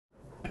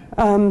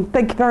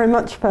Thank you very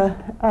much for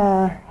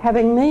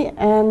having me.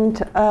 And,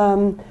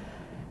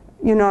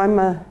 you know, I'm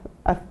a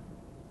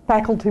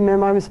faculty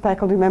member. I was a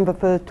faculty member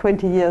for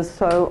 20 years,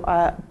 so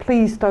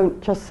please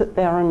don't just sit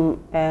there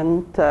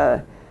and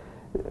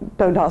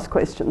don't ask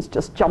questions.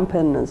 Just jump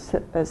in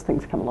as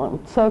things come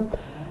along. So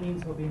that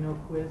means there'll be no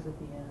quiz at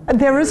the end?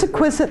 There is a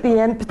quiz at the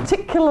end,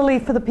 particularly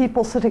for the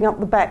people sitting up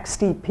the back,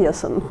 Steve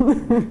Pearson,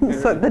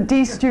 so the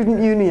D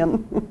Student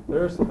Union.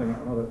 There's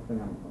another thing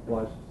I'm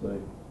obliged to say.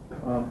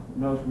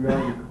 Notice we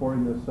are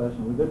recording this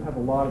session. We did have a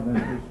lot of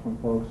interest from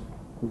folks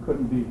who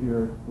couldn't be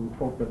here, who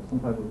hoped that some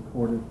type of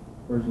recorded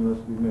version of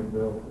this would be made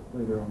available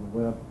later on the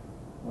web.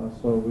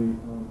 So we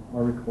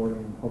are recording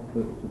and hope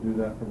to do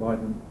that,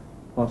 provide them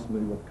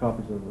possibly with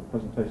copies of the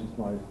presentation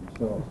slides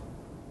themselves.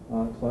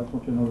 So I just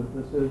want you to know that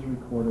this is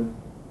recorded.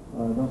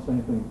 Don't say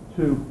anything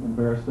too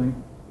embarrassing.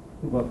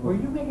 But were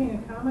you making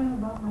a comment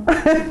about my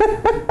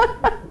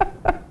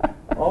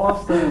all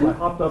I'll say is I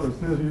hopped up as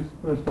soon as you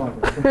finished talking.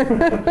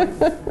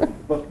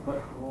 but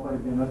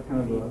again, that's kind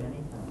of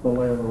the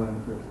lay of the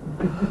land here.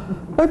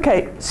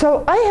 Okay,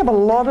 so I have a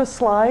lot of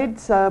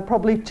slides,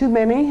 probably too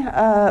many,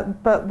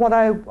 but what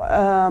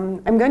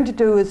I'm going to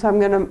do is I'm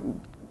going to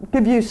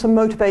give you some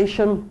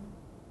motivation.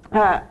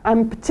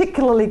 I'm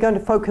particularly going to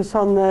focus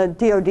on the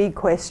DOD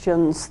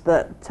questions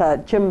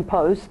that Jim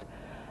posed.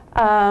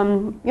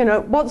 You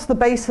know, what's the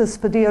basis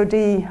for DOD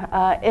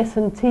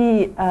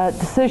S&T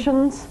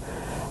decisions?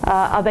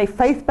 Are they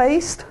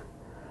faith-based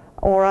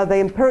or are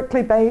they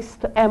empirically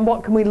based? And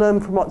what can we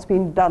learn from what's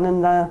been done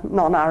in the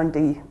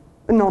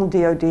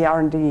non-DOD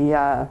R&D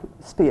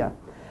sphere?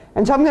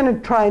 And so I'm going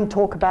to try and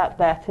talk about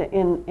that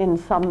in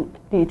some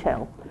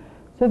detail.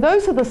 So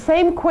those are the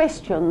same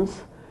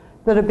questions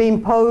that have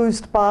been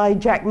posed by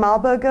Jack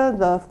Marburger,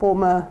 the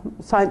former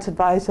science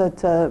advisor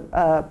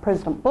to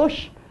President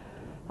Bush,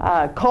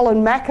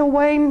 Colin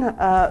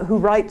McIlwain, who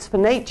writes for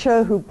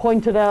Nature, who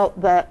pointed out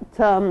that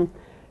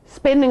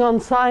spending on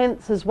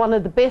science is one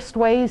of the best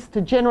ways to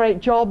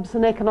generate jobs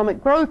and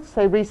economic growth,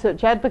 say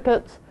research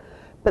advocates,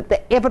 but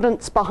the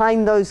evidence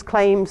behind those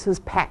claims is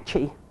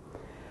patchy.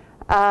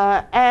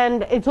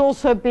 And it's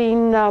also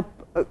been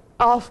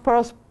asked for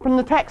us from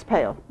the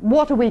taxpayer.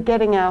 What are we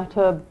getting out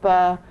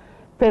of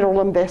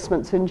federal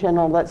investments in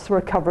general? That's the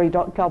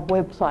recovery.gov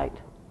website.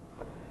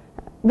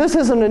 This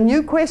isn't a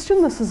new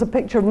question. This is a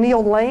picture of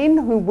Neil Lane,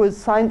 who was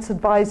science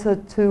advisor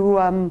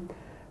to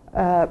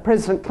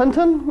President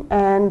Clinton,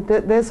 and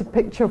there's a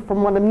picture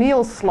from one of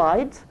Neil's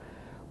slides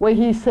where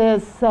he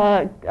says,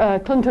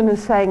 Clinton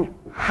is saying,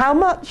 how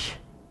much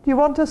do you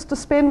want us to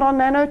spend on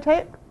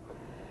nanotech?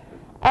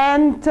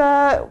 And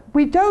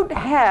we don't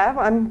have,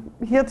 I'm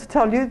here to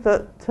tell you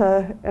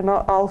that, and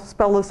I'll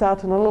spell this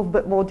out in a little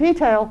bit more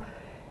detail,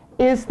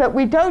 is that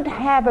we don't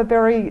have a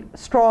very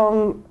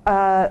strong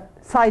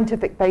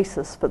scientific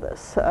basis for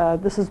this.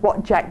 This is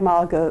what Jack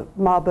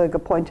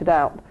Marburger pointed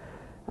out.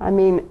 I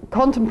mean,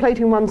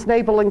 contemplating one's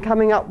navel and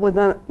coming up with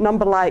a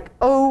number like,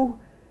 oh,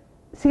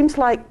 seems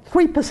like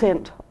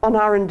 3% on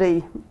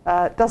R&D.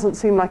 Doesn't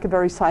seem like a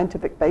very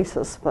scientific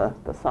basis for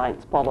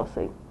science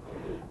policy.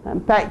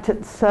 In fact,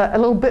 it's a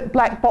little bit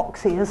black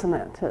boxy, isn't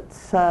it?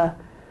 It's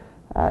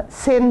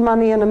send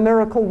money and a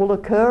miracle will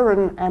occur,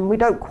 and we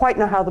don't quite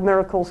know how the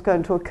miracle's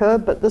going to occur,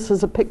 but this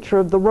is a picture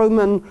of the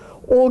Roman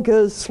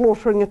augurs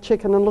slaughtering a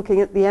chicken and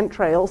looking at the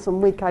entrails,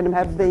 and we kind of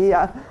have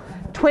the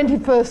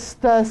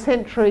 21st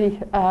century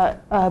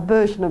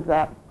version of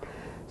that.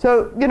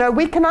 So, you know,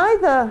 we can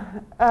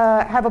either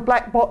have a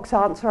black box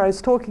answer. I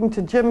was talking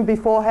to Jim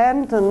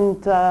beforehand,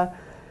 and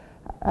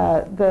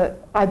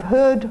I've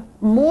heard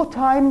more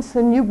times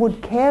than you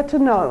would care to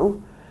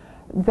know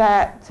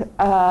that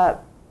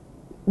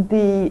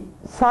the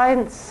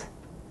science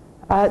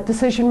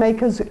decision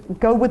makers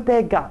go with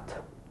their gut.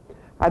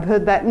 I've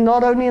heard that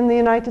not only in the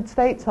United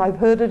States, I've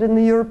heard it in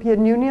the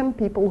European Union,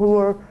 people who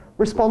are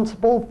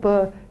responsible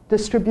for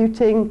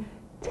distributing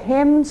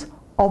tens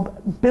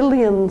of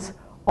billions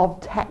of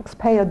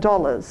taxpayer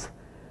dollars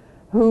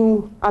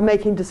who are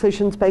making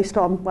decisions based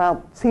on,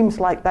 well, seems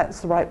like that's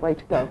the right way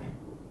to go.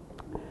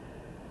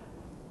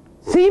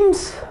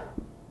 Seems,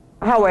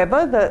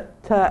 however,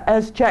 that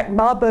as Jack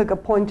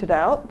Marburger pointed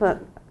out, that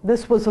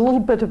this was a little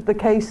bit of the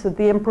case of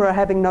the emperor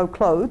having no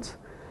clothes,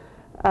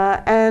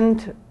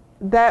 and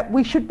that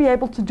we should be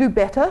able to do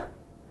better.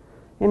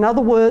 In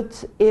other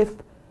words, if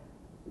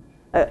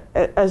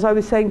as I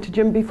was saying to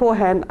Jim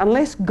beforehand,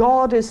 unless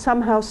God is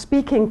somehow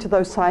speaking to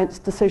those science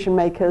decision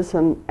makers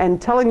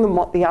and telling them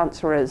what the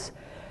answer is,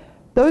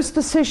 those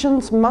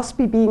decisions must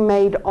be being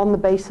made on the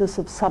basis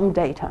of some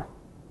data.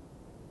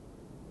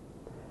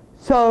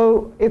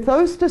 So if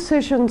those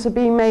decisions are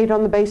being made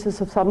on the basis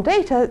of some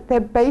data, they're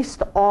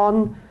based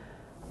on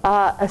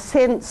a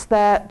sense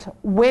that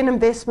when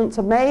investments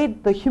are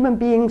made, the human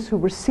beings who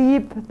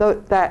receive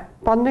that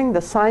funding,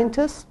 the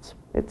scientists,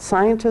 it's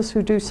scientists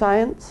who do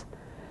science,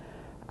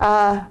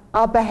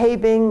 are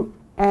behaving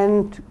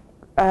and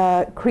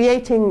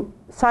creating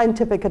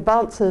scientific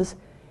advances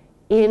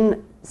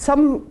in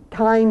some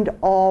kind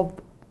of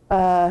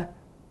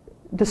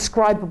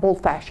describable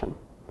fashion.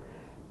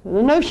 So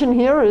the notion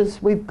here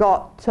is we've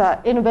got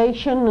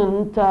innovation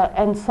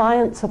and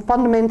science are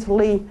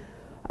fundamentally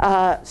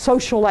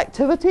social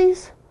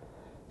activities.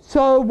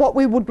 So what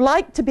we would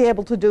like to be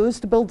able to do is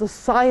to build a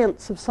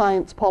science of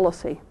science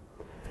policy.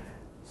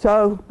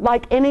 So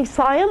like any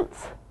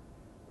science,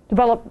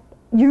 develop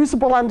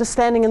usable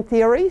understanding and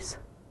theories.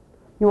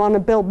 You want to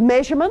build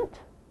measurement.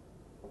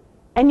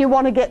 And you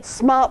want to get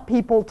smart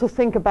people to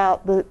think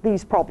about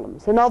these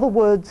problems. In other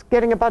words,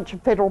 getting a bunch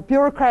of federal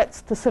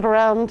bureaucrats to sit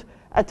around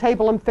a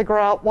table and figure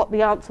out what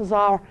the answers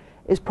are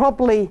is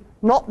probably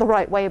not the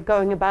right way of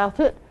going about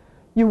it.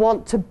 You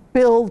want to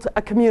build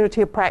a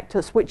community of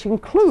practice, which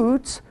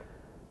includes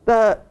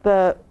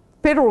the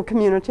federal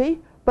community,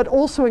 but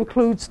also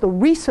includes the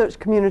research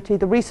community,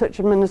 the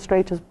research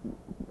administrators,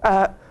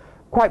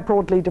 quite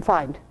broadly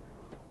defined.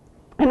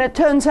 And it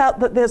turns out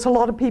that there's a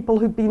lot of people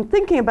who've been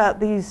thinking about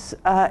these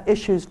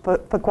issues for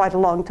quite a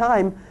long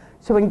time,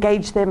 so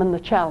engage them in the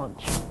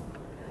challenge.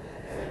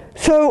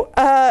 So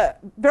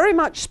very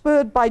much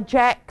spurred by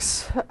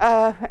Jack's,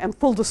 and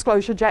full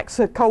disclosure, Jack's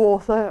a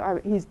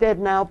co-author. He's dead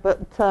now, but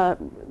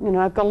you know,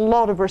 I've got a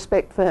lot of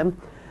respect for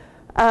him.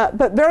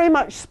 But very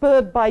much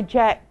spurred by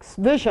Jack's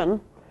vision,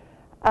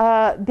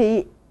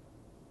 the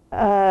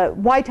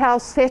White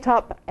House set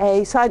up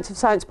a Science of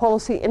Science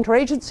Policy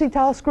Interagency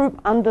Task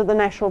Group under the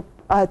National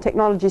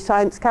Technology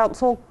Science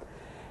Council,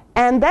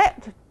 and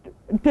that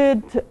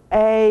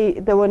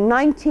there were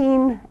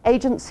 19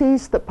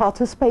 agencies that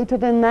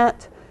participated in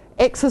that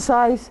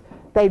exercise.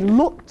 They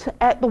looked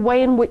at the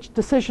way in which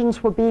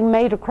decisions were being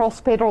made across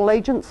federal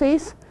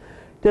agencies,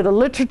 did a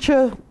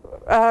literature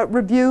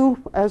review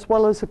as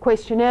well as a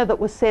questionnaire that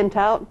was sent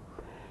out,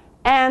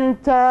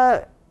 and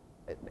that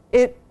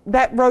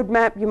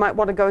roadmap, you might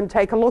want to go and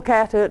take a look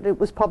at it. It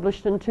was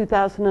published in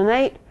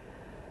 2008.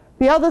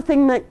 The other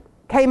thing that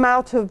came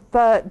out of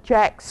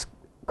Jack's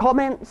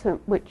comments,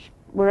 which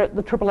were at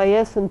the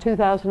AAAS in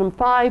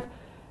 2005,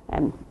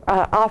 and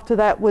after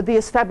that with the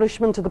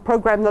establishment of the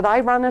program that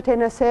I run at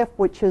NSF,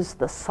 which is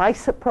the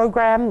SciSIP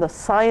program, the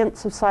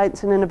Science of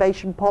Science and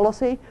Innovation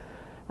Policy.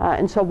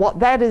 And so what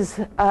that is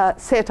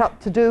set up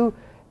to do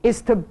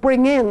is to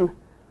bring in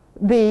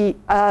the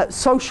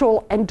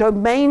social and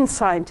domain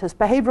scientists,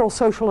 behavioral,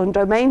 social, and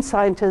domain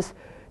scientists,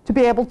 to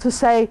be able to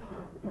say,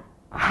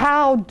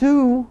 how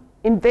do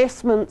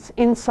investments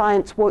in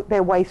science work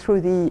their way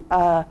through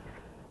the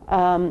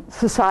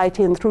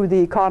society and through the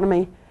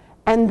economy,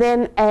 and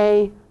then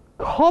a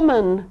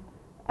common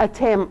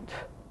attempt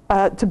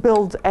to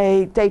build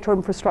a data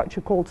infrastructure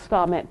called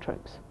STAR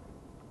metrics.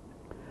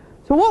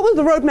 So what were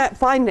the roadmap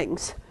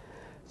findings?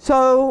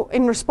 So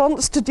in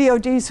response to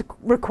DOD's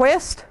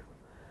request,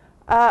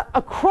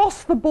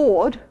 across the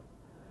board,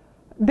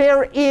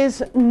 there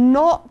is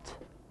not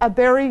a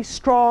very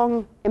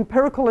strong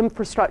empirical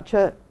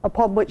infrastructure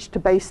upon which to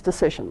base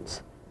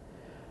decisions.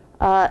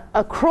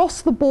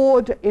 Across the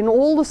board in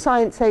all the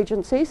science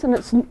agencies,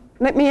 and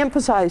let me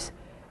emphasize,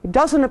 it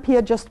doesn't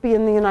appear just to be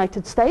in the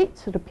United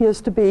States, it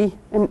appears to be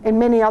in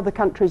many other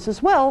countries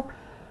as well.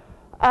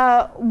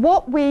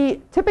 What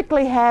we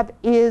typically have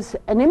is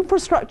an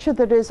infrastructure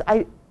that is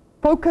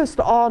focused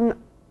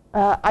on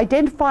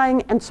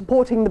identifying and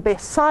supporting the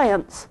best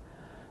science,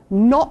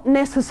 not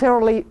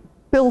necessarily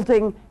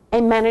building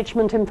a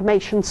management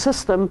information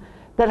system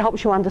that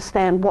helps you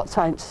understand what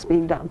science is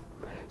being done.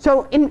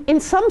 So in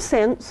some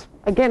sense,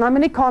 again, I'm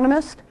an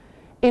economist,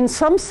 in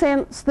some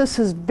sense this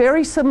is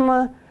very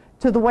similar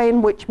to the way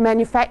in which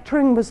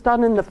manufacturing was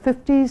done in the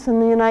 50s in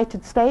the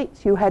United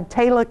States. You had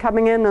Taylor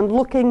coming in and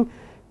looking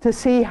to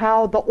see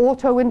how the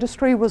auto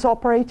industry was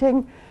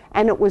operating,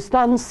 and it was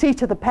done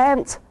seat of the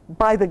pants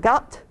by the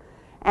gut.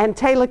 And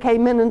Taylor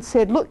came in and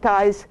said, look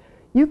guys,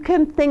 you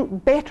can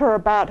think better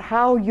about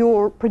how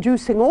you're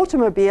producing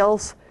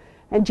automobiles.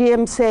 And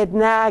GM said,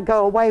 nah,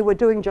 go away, we're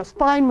doing just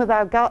fine with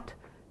our gut.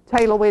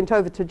 Taylor went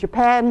over to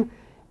Japan,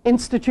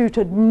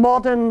 instituted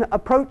modern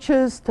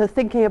approaches to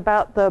thinking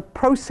about the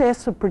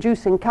process of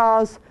producing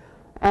cars,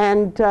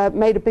 and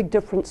made a big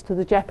difference to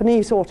the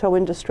Japanese auto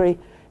industry.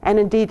 And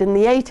indeed, in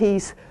the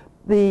 80s,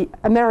 the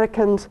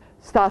Americans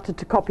started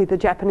to copy the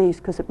Japanese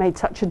because it made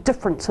such a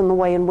difference in the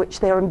way in which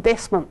their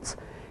investments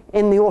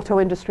in the auto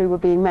industry were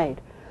being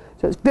made.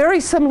 So it's very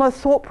similar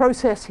thought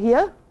process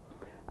here,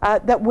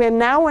 that we're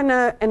now in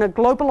a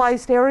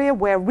globalized area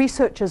where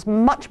research is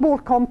much more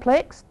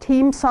complex,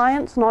 team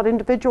science, not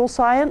individual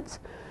science.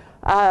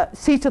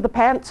 Seat of the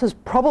pants is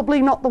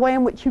probably not the way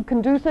in which you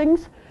can do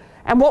things.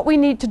 And what we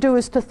need to do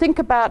is to think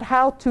about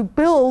how to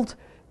build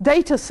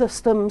data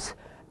systems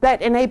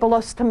that enable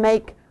us to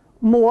make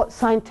more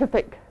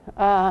scientific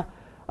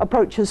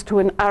approaches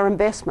to our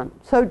investment.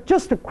 So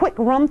just a quick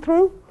run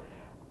through.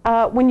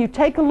 When you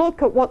take a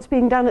look at what's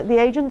being done at the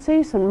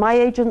agencies, and my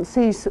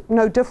agency's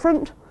no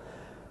different,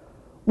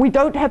 we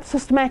don't have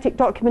systematic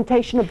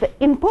documentation of the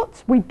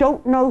inputs. We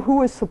don't know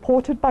who is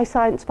supported by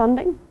science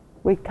funding.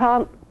 We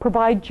can't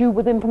provide you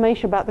with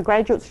information about the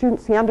graduate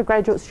students, the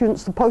undergraduate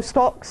students, the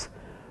postdocs,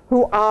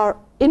 who are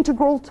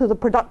integral to the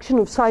production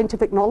of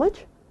scientific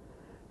knowledge.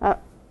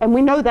 And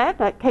we know that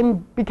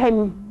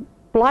became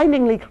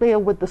blindingly clear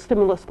with the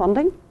stimulus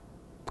funding.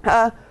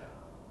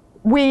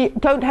 We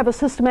don't have a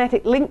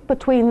systematic link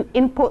between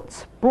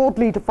inputs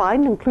broadly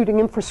defined, including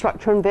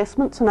infrastructure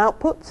investments and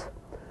outputs.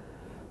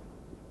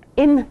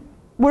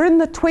 We're in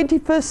the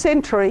 21st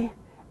century,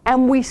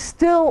 and we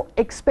still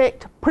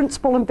expect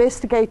principal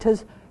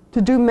investigators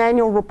to do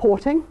manual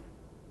reporting,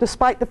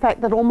 despite the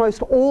fact that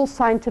almost all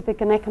scientific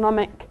and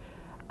economic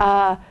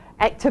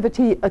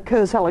activity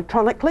occurs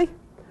electronically.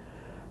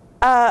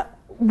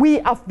 We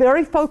are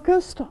very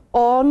focused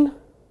on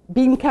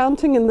bean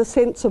counting in the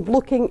sense of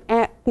looking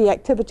at the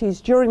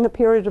activities during the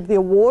period of the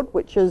award,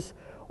 which is,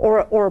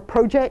 or a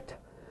project,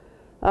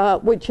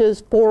 which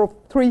is for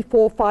 3,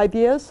 4, 5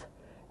 years.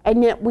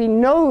 And yet we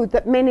know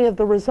that many of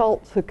the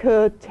results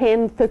occur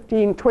 10,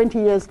 15, 20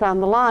 years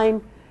down the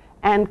line,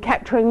 and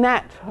capturing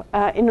that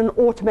in an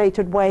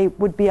automated way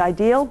would be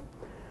ideal.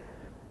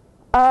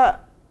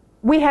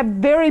 We have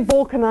very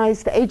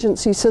balkanized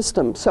agency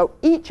systems. So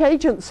each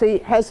agency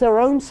has their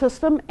own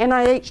system.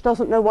 NIH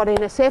doesn't know what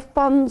NSF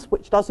funds,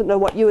 which doesn't know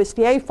what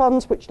USDA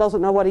funds, which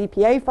doesn't know what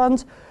EPA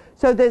funds.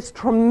 So there's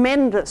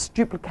tremendous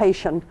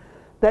duplication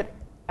that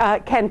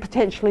can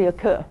potentially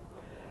occur.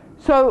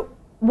 So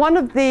one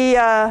of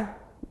the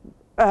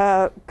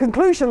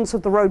conclusions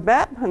of the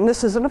roadmap, and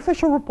this is an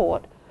official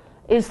report,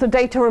 is the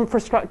data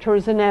infrastructure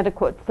is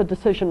inadequate for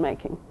decision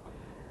making.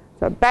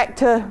 So back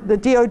to the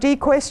DOD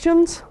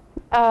questions.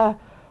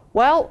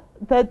 Well,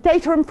 the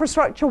data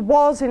infrastructure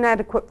was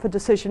inadequate for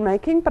decision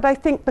making, but I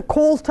think the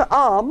call to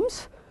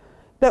arms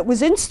that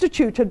was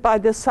instituted by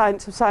this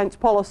Science of Science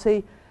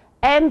policy,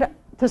 and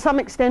to some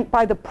extent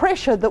by the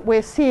pressure that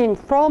we're seeing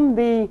from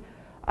the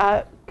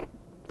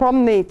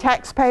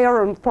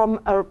taxpayer and from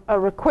a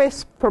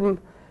request from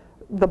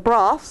the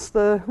brass,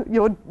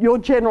 your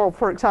general,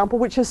 for example,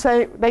 which is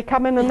say they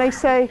come in and they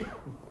say,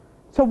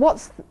 so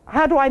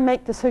how do I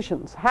make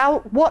decisions?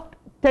 What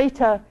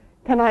data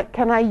can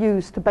I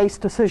use to base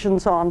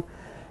decisions on?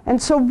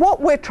 And so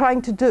what we're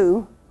trying to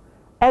do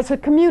as a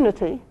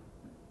community,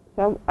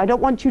 so I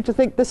don't want you to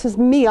think this is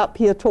me up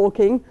here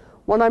talking.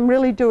 What I'm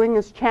really doing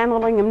is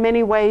channeling in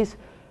many ways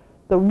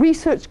the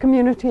research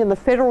community and the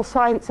federal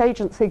science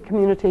agency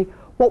community.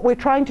 What we're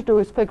trying to do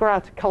is figure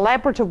out a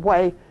collaborative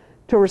way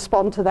to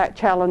respond to that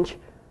challenge,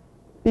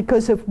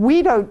 because if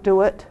we don't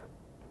do it,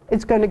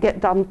 it's going to get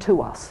done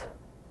to us,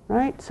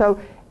 right? So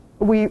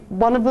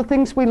one of the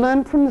things we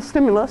learned from the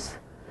stimulus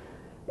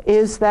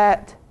is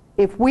that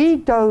if we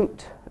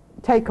don't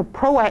take a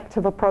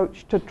proactive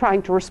approach to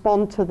trying to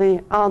respond to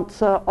the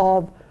answer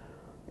of,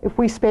 if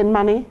we spend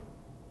money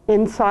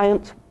in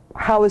science,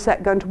 how is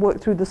that going to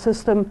work through the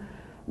system,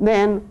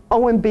 then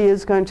OMB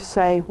is going to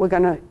say we're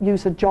going to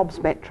use a jobs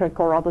metric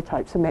or other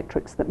types of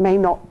metrics that may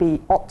not be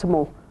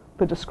optimal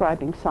for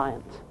describing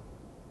science.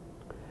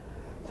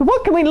 So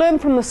what can we learn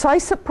from the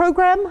SciSIP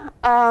program?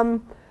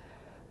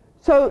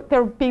 So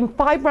there have been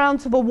 5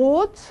 rounds of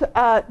awards.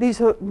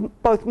 These are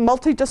both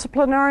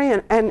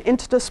multidisciplinary and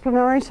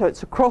interdisciplinary, so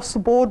it's across the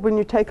board when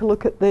you take a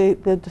look at the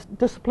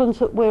disciplines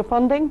that we're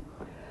funding.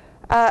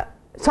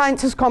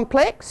 Science is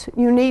complex.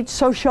 You need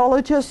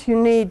sociologists,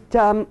 you need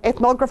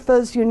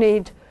ethnographers, you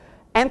need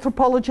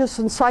anthropologists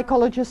and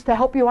psychologists to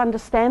help you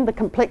understand the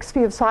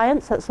complexity of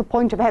science. That's the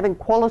point of having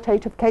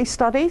qualitative case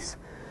studies.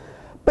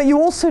 But you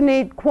also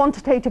need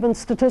quantitative and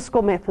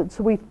statistical methods.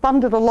 So we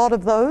funded a lot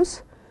of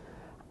those.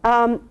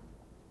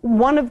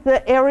 One of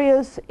the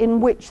areas in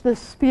which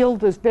this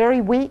field is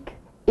very weak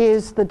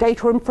is the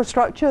data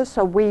infrastructure.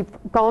 So we've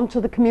gone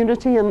to the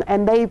community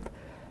and they've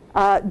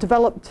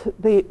developed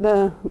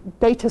the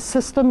data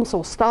systems,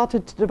 or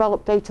started to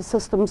develop data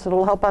systems that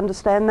will help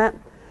understand that.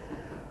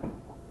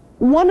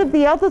 One of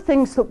the other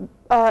things that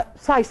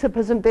SciSIP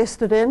has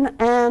invested in,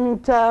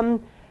 and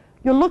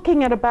you're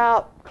looking at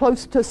about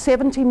close to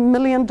 $70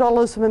 million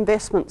of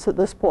investments at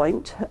this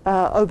point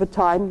over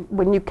time,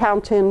 when you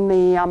count in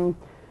the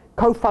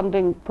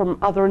co-funding from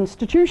other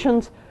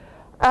institutions.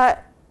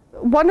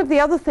 One of the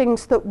other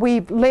things that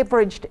we've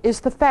leveraged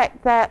is the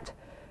fact that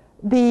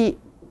the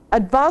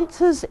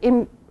advances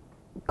in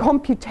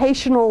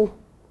computational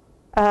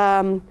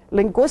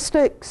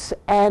linguistics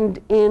and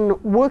in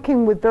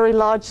working with very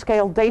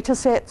large-scale data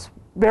sets,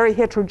 very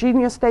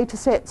heterogeneous data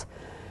sets,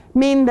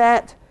 mean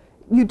that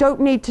you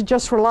don't need to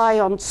just rely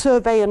on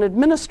survey and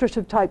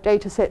administrative type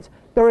data sets.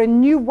 There are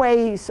new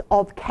ways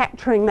of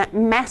capturing that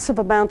massive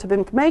amount of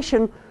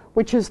information,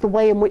 which is the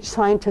way in which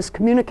scientists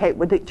communicate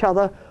with each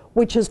other,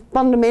 which is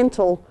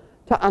fundamental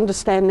to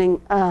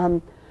understanding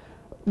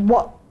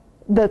what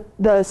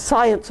the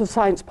science of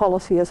science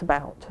policy is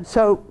about.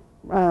 So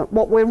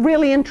what we're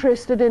really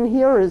interested in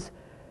here is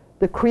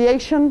the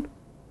creation,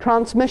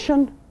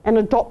 transmission, and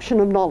adoption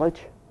of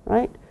knowledge,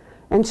 right?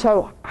 And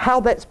so how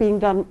that's being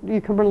done,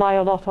 you can rely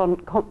a lot on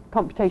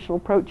computational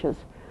approaches.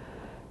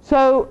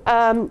 So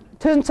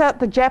turns out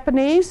the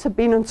Japanese have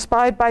been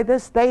inspired by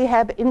this. They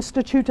have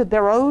instituted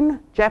their own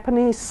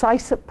Japanese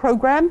SciSIP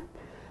program,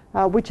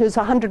 which is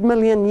 100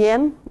 million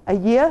yen a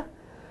year.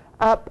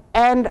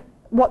 And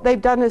what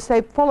they've done is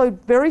they've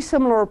followed very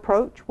similar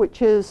approach,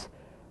 which is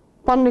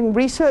funding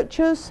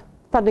researchers,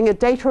 funding a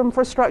data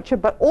infrastructure,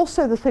 but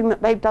also the thing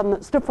that they've done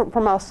that's different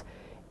from us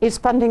is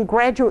funding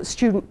graduate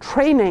student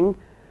training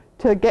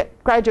to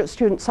get graduate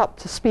students up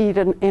to speed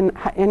in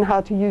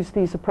how to use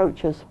these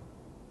approaches.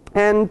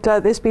 And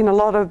there's been a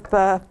lot of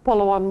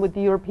follow-on with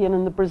the European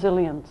and the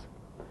Brazilians.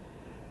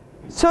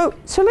 So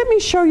let me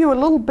show you a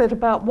little bit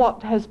about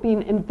what has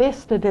been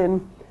invested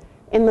in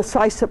the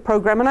SciSIP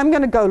program, and I'm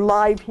going to go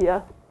live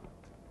here.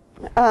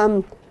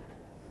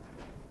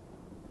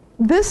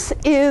 This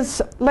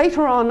is,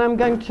 later on I'm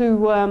going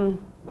to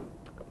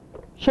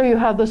show you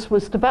how this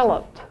was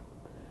developed.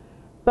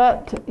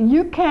 But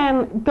you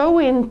can go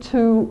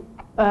into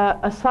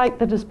a site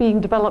that is being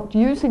developed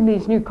using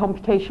these new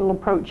computational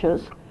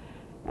approaches.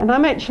 And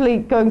I'm actually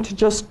going to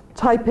just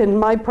type in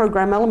my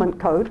program element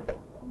code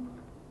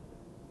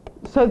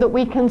so that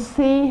we can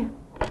see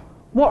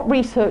what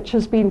research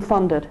has been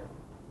funded.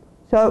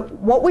 So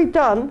what we've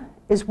done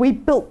is we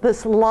built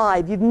this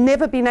live. You've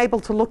never been able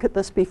to look at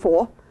this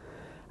before,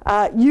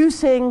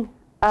 using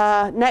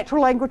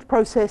natural language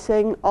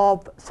processing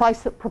of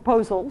SciSIP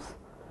proposals.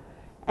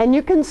 And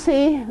you can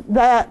see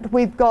that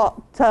we've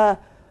got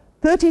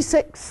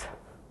 36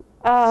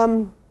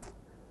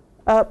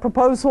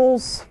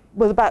 proposals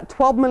with about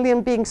 12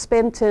 million being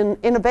spent in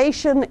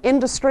innovation,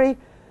 industry.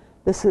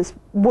 This is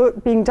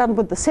work being done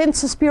with the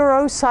Census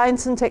Bureau,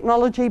 science and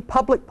technology,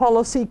 public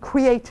policy,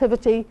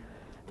 creativity,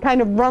 kind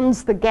of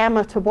runs the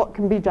gamut of what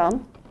can be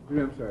done.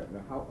 I'm sorry,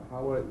 now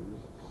how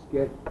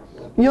sketch?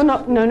 You're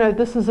not, no,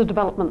 this is a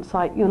development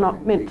site. You're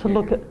not meant to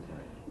look at,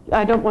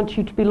 I don't want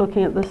you to be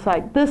looking at this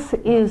site. This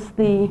is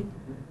the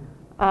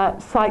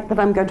site that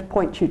I'm going to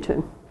point you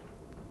to.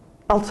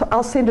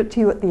 I'll send it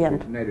to you at the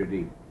end.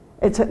 NITOD.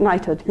 It's at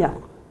NITOD, yeah.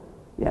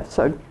 Yeah,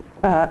 so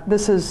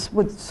this is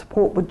with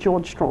support with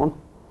George Strawn.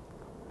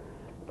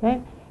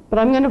 Okay, but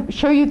I'm going to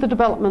show you the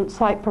development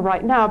site for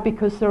right now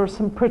because there are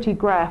some pretty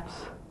graphs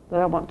that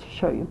I want to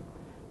show you.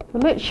 So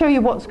let's show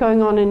you what's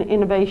going on in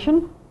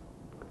innovation.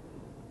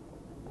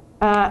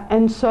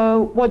 And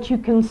so what you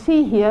can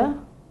see here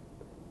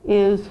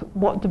is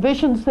what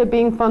divisions they're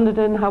being funded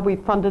in, how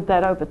we've funded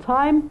that over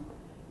time.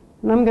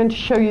 And I'm going to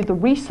show you the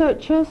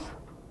researchers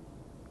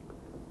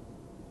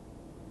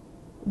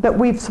that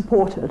we've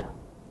supported.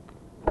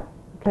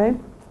 Okay?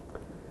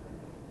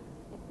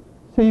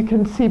 So you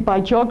can see by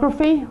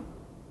geography, you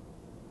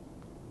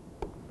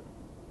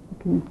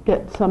can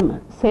get some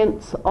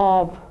sense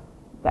of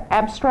the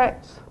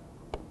abstracts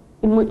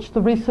in which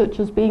the research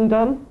is being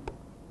done.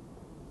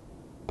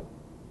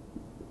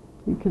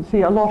 You can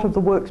see a lot of the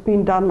work's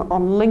being done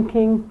on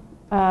linking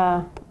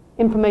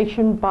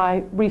information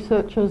by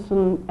researchers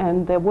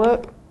and their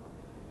work.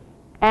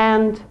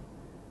 And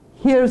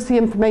here's the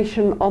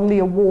information on the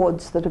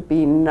awards that have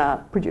been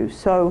produced.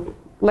 So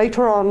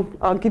later on,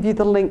 I'll give you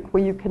the link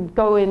where you can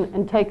go in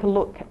and take a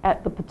look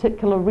at the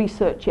particular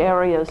research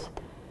areas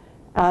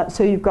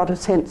so you've got a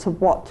sense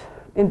of what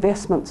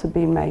investments have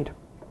been made.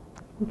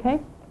 Okay?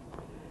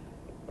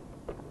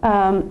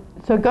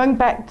 So going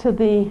back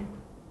to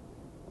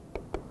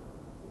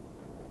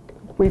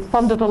we've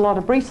funded a lot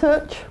of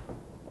research.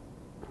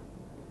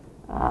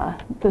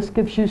 This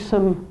gives you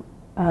some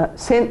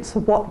sense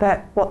of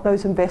what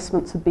those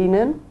investments have been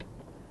in.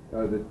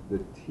 The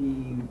T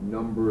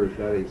number, is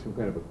that some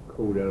kind of a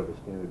code out of a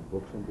standard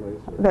book someplace?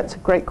 Or? That's a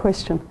great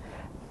question.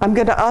 I'm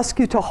going to ask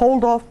you to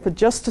hold off for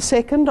just a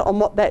second on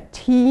what that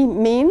T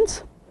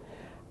means,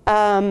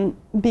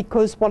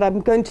 because what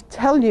I'm going to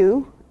tell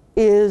you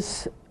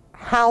is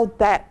how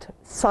that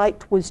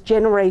site was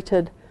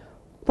generated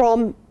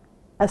from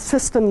a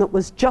system that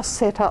was just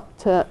set up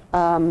to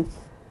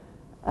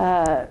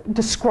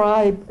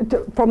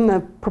describe from the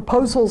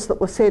proposals that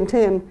were sent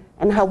in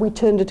and how we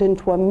turned it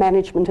into a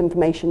management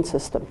information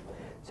system.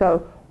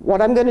 So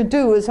what I'm going to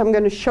do is I'm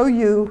going to show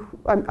you,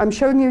 I'm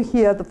showing you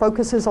here the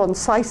focus is on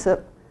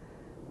SciSIP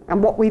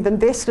and what we've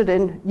invested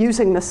in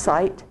using this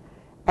site,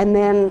 and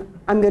then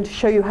I'm going to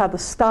show you how the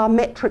STAR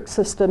metric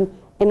system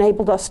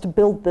enabled us to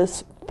build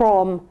this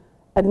from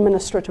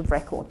administrative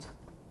records.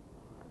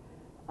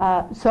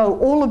 So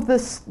all of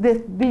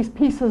these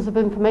pieces of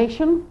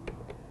information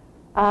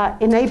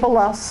enable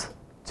us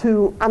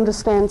to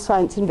understand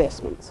science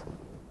investments.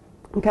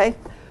 Okay?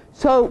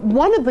 So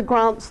one of the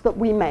grants that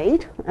we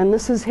made, and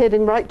this is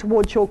heading right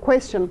towards your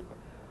question,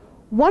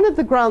 one of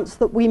the grants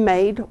that we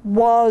made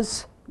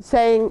was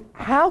saying,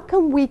 how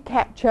can we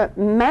capture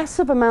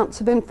massive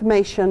amounts of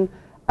information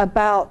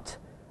about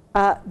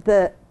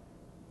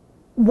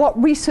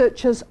what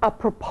researchers are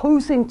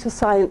proposing to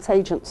science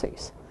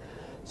agencies?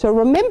 So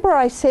remember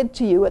I said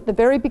to you at the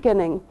very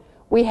beginning,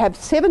 we have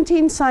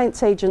 17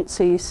 science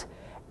agencies,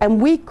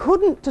 and we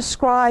couldn't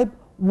describe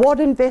what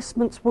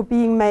investments were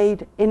being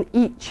made in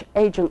each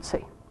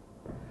agency.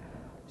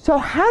 So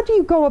how do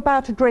you go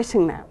about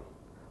addressing that?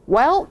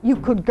 Well, you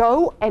could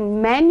go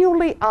and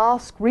manually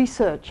ask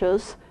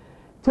researchers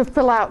to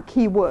fill out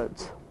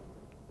keywords.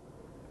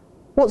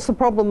 What's the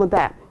problem with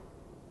that?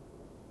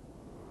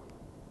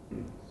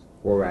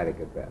 Sporadic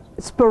at best.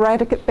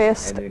 Sporadic at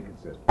best. And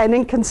inconsistent. And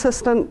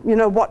inconsistent, you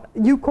know, what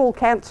you call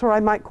cancer,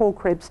 I might call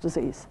Krebs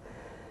disease.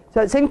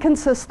 So it's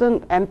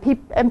inconsistent, and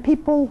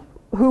people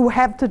who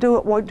have to do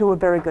it won't do a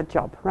very good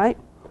job, right?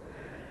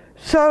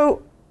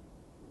 So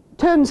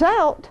turns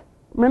out,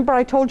 remember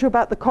I told you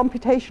about the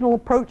computational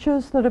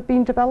approaches that have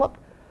been developed?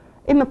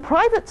 In the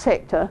private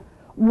sector,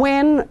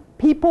 when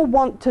people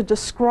want to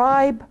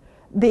describe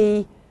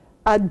the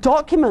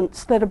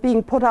documents that are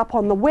being put up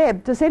on the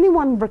web, does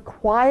anyone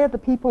require the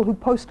people who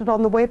post it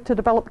on the web to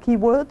develop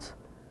keywords?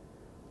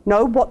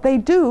 No, what they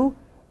do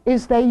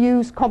is they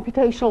use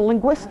computational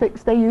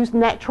linguistics, they use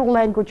natural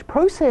language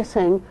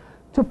processing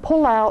to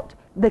pull out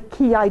the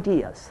key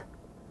ideas.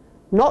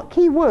 Not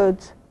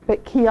keywords,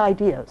 but key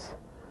ideas.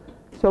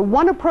 So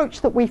one approach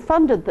that we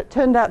funded that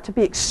turned out to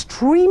be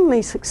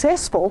extremely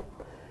successful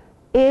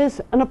is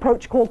an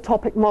approach called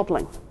topic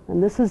modeling.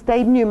 And this is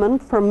Dave Newman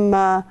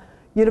from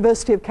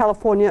University of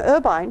California,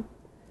 Irvine.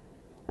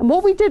 And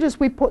what we did is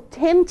we put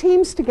 10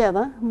 teams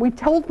together, and we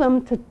told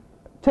them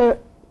to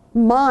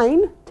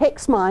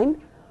text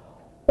mine,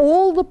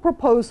 all the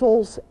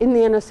proposals in the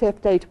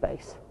NSF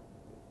database.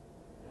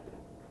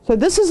 So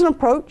this is an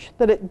approach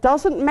that it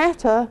doesn't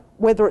matter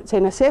whether it's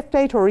NSF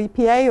data or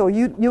EPA or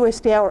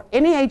USDA or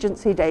any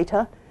agency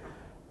data,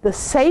 the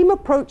same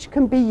approach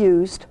can be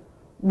used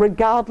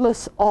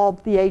regardless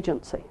of the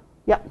agency.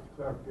 Yep.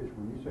 Clarification,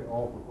 when you say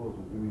all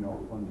proposals, you mean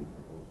all funding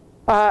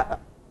proposals?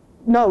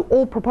 No,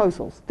 all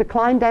proposals,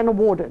 declined and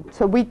awarded.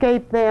 So we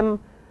gave them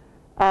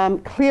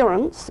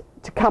clearance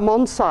to come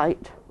on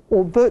site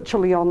or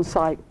virtually on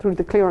site through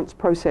the clearance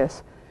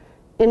process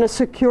in a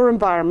secure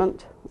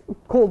environment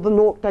called the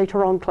NORC Data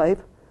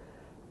Enclave,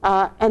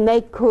 and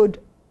they could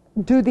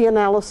do the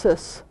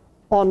analysis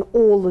on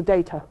all the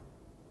data.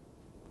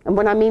 And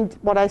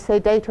when I say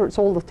data, it's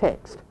all the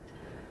text.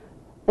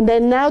 And they're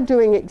now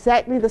doing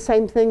exactly the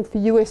same thing for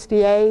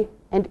USDA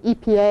and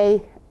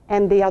EPA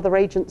and the other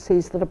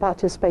agencies that are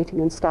participating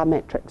in STAR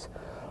metrics.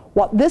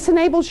 What this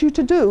enables you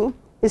to do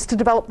is to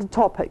develop the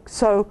topic.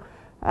 So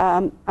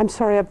I'm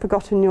sorry, I've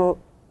forgotten your...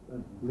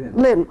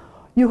 Lynn.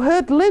 You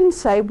heard Lynn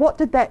say, what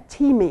did that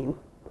T mean?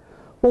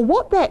 Well,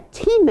 what that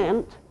T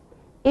meant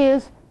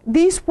is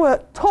these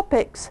were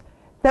topics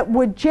that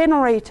were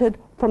generated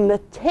from the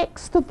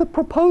text of the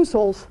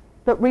proposals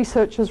that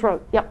researchers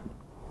wrote. Yep.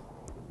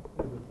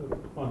 There's a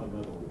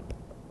fundamental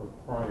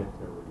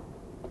proprietary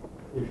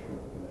issue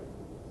connected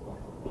with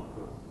something like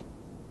this.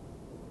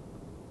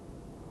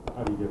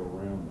 How do you get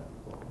around that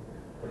problem?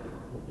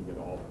 Looking at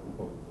all the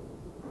proposals.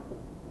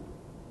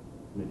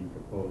 Many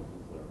proposals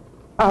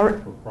are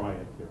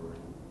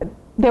proprietary.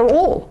 They're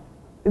all.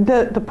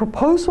 The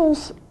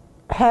proposals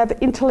have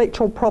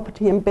intellectual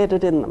property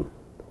embedded in them.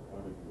 How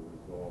do you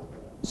resolve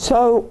that?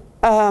 So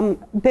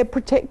they're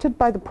protected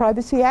by the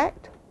Privacy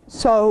Act.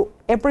 So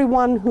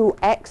everyone who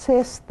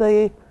accessed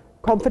the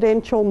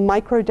confidential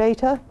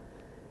microdata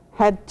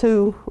had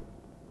to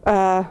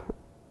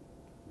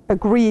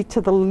agree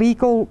to the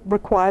legal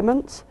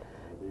requirements.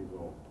 Are these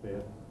all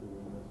feds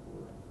doing this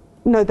work?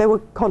 No, they were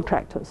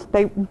contractors.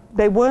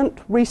 They weren't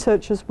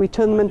researchers. We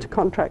turned them into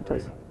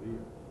contractors.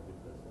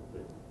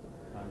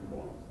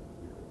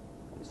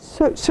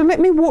 So let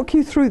me walk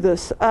you through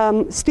this.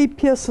 Steve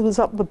Pearson's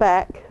up the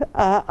back.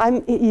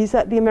 He's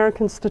at the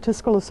American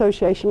Statistical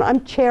Association.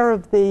 I'm chair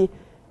of the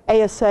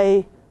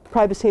ASA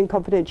Privacy and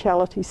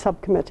Confidentiality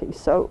Subcommittee.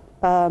 So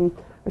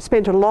I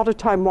spent a lot of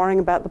time worrying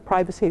about the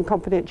privacy and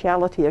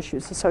confidentiality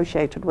issues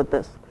associated with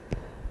this.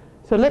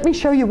 So let me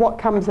show you what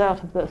comes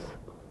out of this.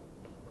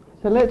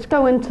 So let's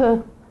go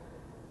into...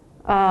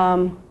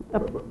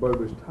 but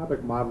was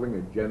topic modeling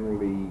a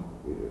generally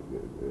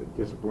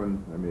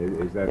discipline? I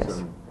mean, is that Yes.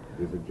 some...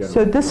 Is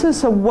So this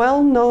is a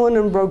well-known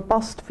and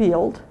robust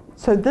field.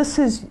 So this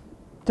is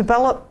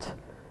developed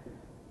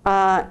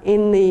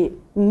in the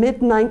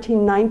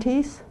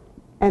mid-1990s.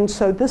 And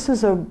so this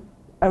is a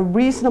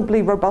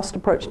reasonably robust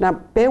approach. Now,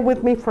 bear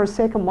with me for a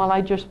second while I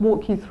just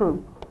walk you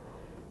through.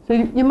 So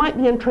you might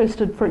be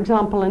interested, for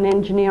example, in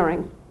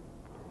engineering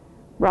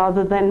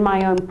rather than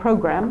my own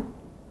program.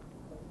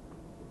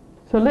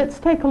 So let's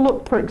take a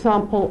look, for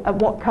example, at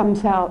what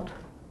comes out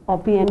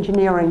of the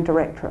engineering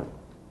directorate.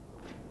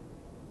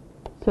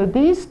 So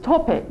these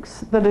topics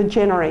that are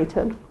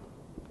generated,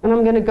 and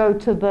I'm going to go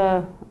to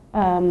the,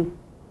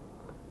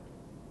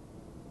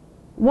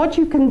 what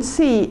you can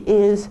see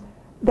is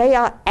they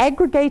are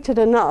aggregated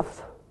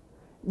enough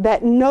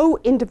that no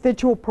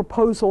individual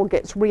proposal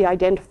gets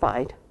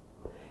re-identified.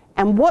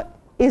 And what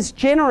is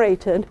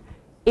generated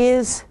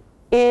is,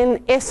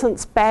 in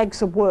essence,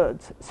 bags of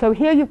words. So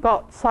here you've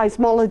got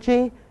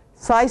seismology,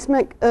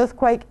 seismic,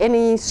 earthquake,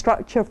 any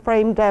structure,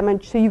 frame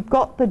damage. So you've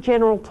got the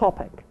general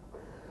topic.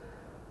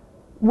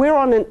 We're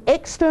on an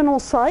external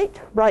site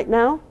right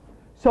now,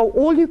 so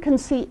all you can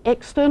see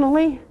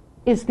externally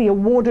is the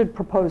awarded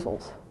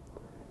proposals.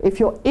 If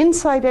you're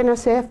inside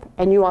NSF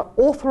and you are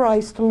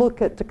authorized to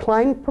look at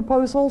declined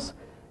proposals,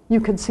 you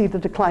can see the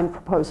declined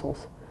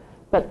proposals.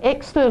 But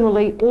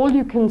externally, all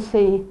you can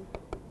see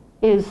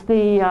is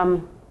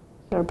the,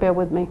 so bear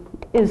with me,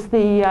 is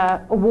the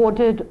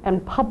awarded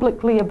and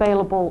publicly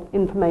available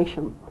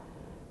information.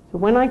 So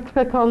when I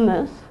click on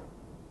this,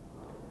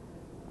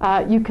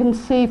 you can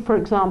see, for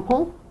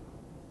example,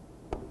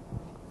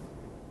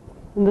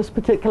 in this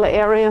particular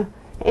area.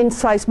 In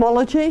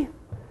seismology,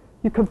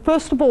 you can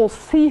first of all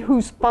see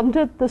who's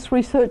funded this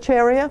research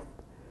area.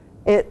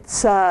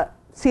 It's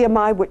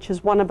CMI, which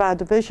is one of our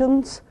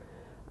divisions,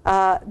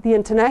 the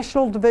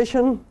international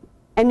division,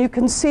 and you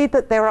can see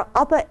that there are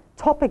other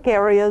topic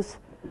areas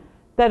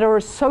that are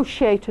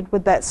associated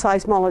with that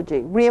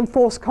seismology.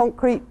 Reinforced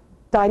concrete,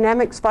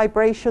 dynamics,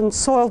 vibration,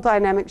 soil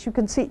dynamics. You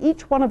can see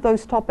each one of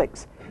those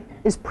topics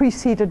is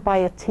preceded by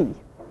a T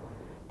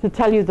to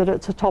tell you that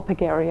it's a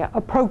topic area.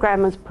 A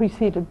program is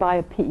preceded by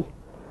a P.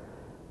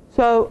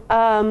 So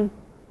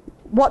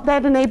what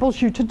that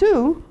enables you to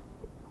do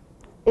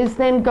is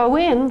then go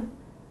in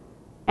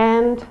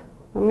and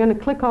I'm going to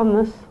click on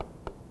this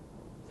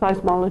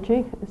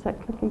seismology. Is that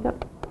clicking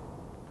up?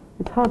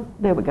 It's hard.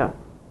 There we go.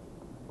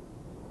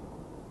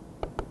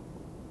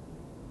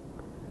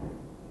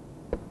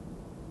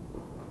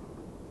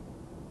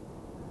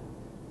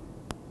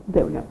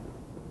 There we go.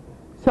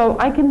 So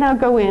I can now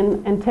go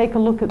in and take a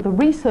look at the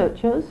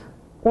researchers,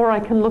 or I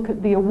can look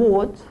at the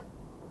awards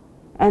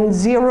and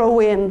zero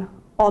in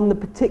on the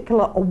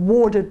particular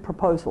awarded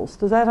proposals.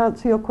 Does that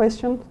answer your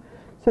question?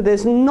 So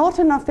there's not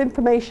enough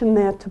information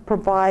there to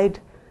provide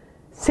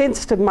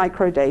sensitive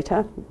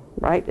microdata,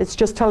 right? It's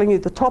just telling you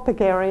the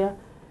topic area,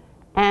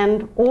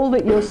 and all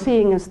that you're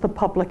seeing is the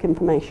public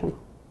information.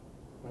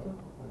 I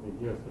mean,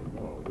 yes and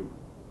no.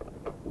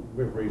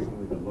 We've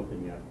recently been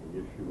looking at the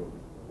issue of,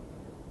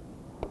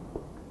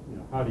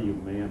 how do you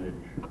manage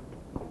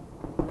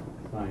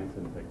science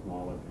and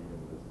technology in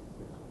this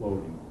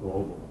exploding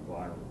global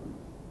environment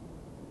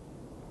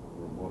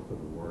where most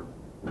of the work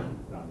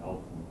is done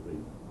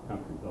ultimately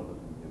countries other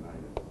than the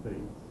United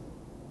States?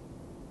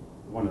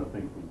 One of the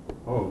things we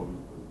proposed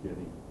was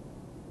getting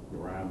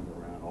your arms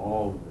around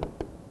all the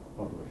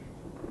published,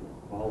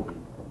 all the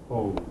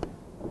proposed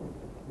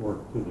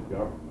work to the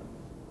government,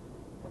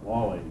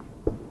 all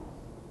agencies,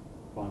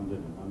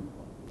 funded and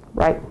unfunded.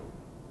 Right.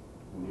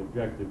 And the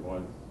objective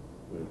was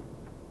to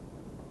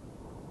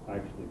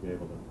actually be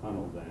able to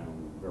tunnel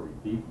down very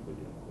deeply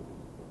into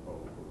these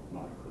proposals,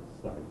 not just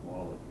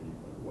seismology,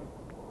 but what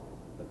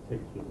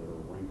particular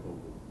wrinkle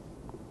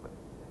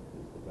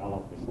is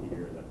developing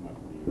here that might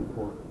be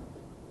important.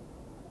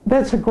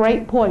 That's a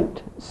great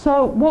point.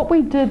 So what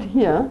we did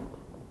here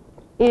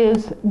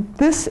is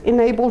this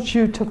enables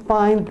you to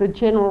find the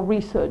general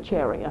research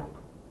area,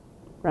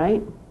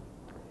 right?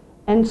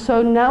 And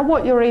so now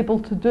what you're able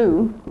to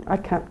do,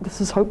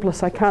 this is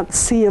hopeless, I can't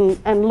see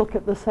and look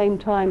at the same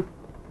time.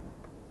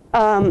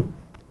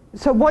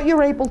 So what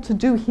you're able to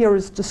do here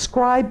is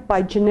describe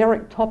by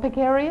generic topic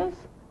areas.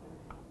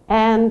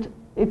 And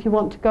if you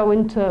want to go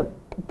into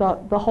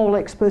the whole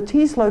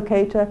expertise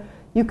locator,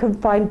 you can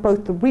find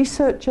both the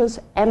researchers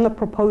and the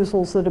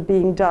proposals that are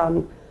being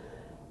done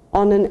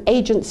on an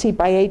agency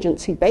by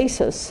agency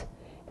basis.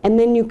 And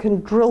then you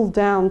can drill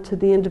down to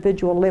the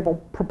individual level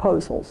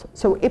proposals.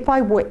 So if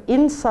I were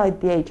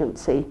inside the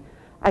agency,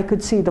 I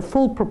could see the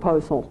full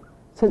proposal.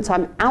 Since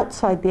I'm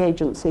outside the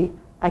agency,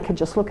 I could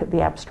just look at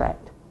the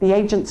abstract. The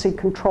agency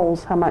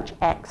controls how much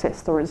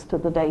access there is to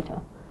the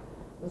data.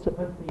 But the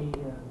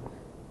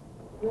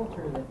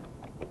filter that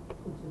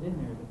puts it in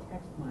there, the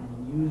text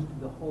mining,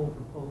 used the whole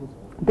proposal.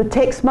 The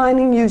text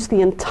mining used the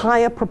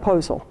entire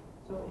proposal.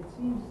 So it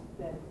seems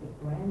that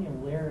the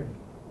granularity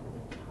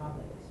of the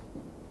topics,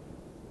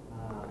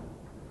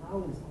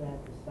 how is that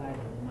decided?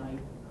 Am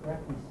I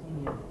correctly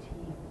seeing it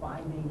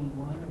T581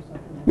 or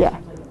something? That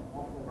seems like an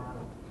awful lot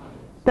of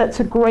topics. That's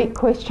a great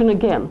question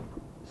again.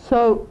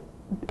 So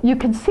you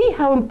can see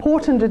how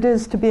important it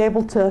is to be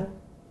able to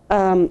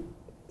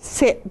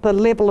set the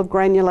level of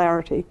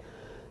granularity.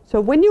 So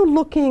when you're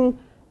looking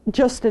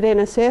just at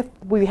NSF,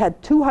 we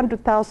had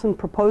 200,000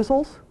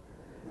 proposals.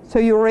 So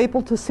you were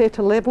able to set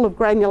a level of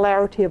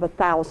granularity of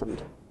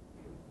 1,000.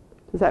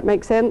 Does that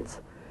make sense?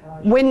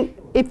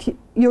 If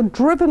you're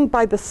driven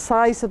by the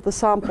size of the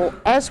sample,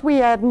 as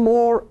we add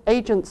more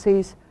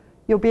agencies,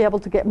 you'll be able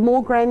to get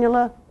more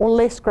granular or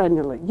less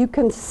granular. You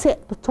can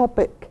set the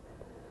topic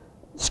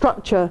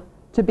structure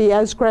to be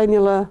as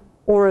granular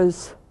or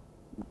as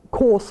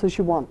coarse as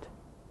you want.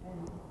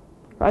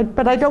 Right?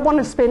 But I don't want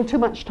to spend too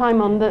much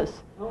time on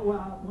this. Oh,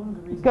 well, one of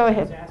the reasons Go I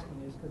ahead. was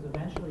asking is because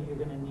eventually you're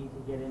going to need to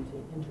get into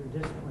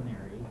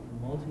interdisciplinary and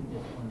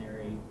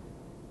multidisciplinary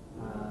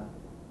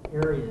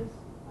areas.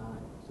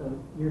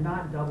 So you're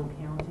not double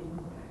counting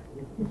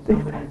if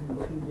somebody's in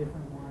two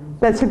different ones?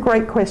 That's a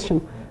great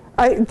question.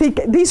 I think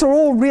these are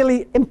all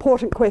really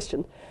important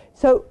questions.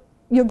 So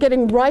you're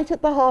getting right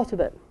at the heart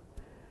of it.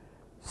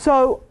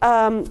 So,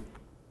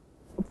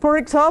 for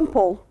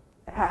example,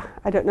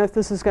 I don't know if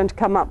this is going to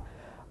come up.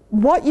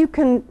 What you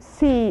can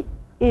see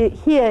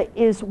here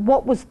is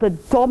what was the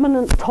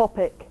dominant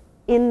topic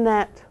in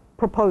that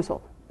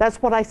proposal.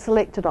 That's what I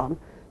selected on.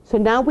 So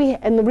now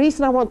and the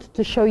reason I wanted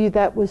to show you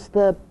that was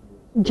the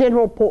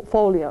general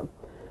portfolio.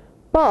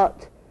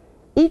 But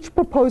each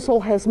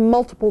proposal has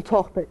multiple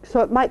topics.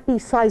 So it might be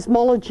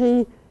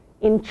seismology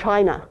in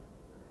China.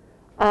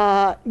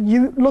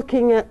 You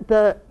looking at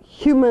the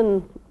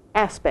human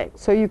aspect.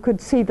 So you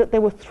could see that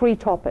there were 3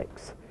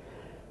 topics.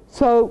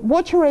 So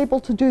what you're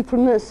able to do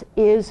from this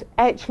is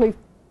actually,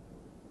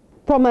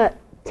 from a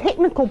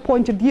technical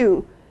point of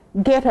view,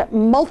 get at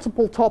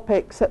multiple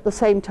topics at the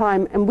same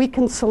time, and we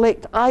can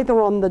select either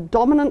on the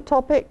dominant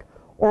topic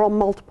or on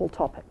multiple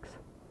topics.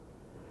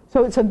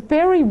 So it's a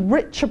very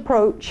rich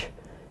approach.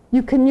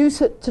 You can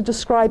use it to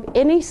describe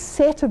any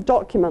set of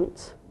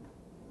documents.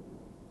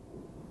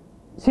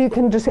 So you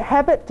can just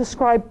have it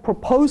describe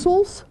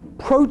proposals,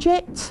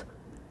 projects,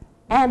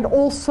 and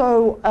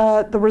also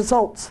the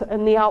results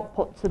and the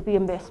outputs of the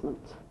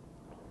investments.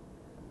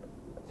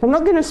 So I'm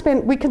not going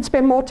to we can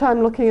spend more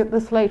time looking at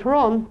this later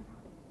on,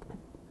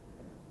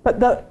 but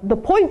the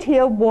point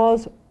here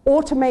was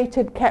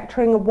automated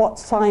capturing of what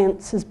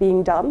science is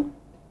being done.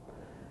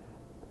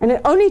 And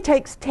it only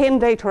takes 10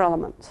 data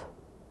elements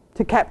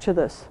to capture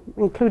this,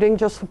 including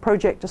just the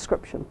project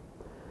description.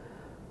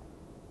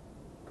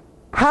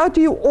 How do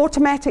you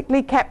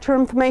automatically capture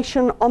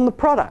information on the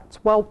product?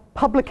 Well,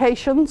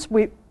 publications,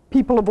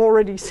 people have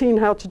already seen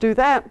how to do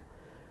that.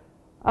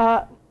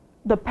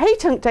 The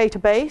patent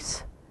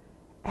database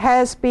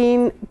has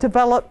been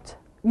developed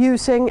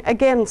using,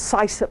 again,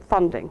 SciSIP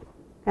funding.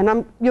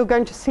 And you're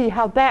going to see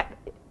how that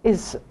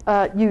is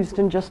used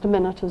in just a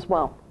minute as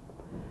well.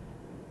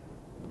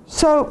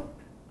 So,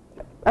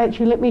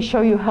 actually, let me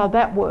show you how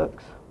that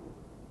works.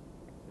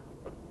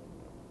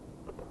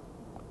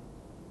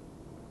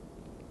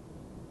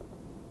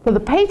 For the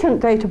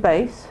patent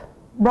database,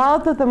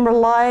 rather than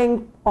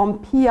relying on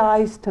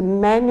PIs to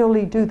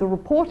manually do the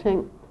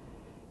reporting,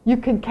 you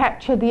can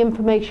capture the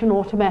information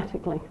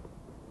automatically.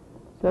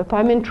 So if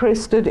I'm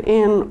interested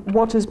in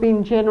what has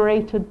been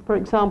generated, for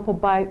example,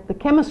 by the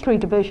chemistry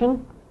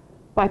division,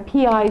 by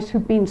PIs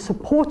who've been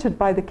supported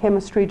by the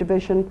chemistry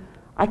division,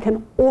 I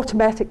can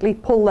automatically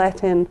pull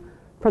that in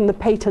from the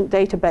patent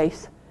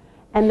database.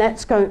 And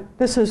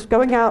this is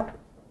going out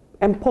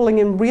and pulling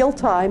in real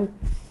time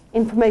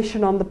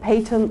information on the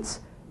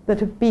patents that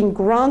have been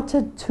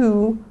granted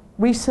to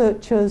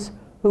researchers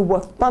who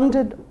were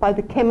funded by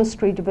the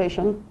chemistry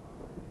division,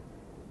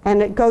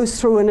 and it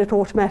goes through and it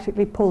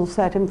automatically pulls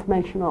that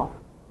information off.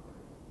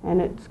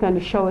 And it's going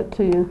to show it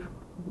to you.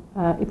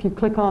 If you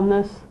click on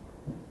this,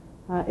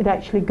 it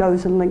actually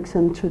goes and links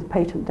into the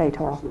patent data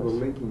office. So the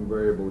linking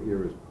variable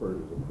here is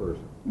a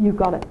person. You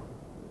got it.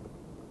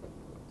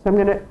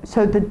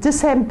 So the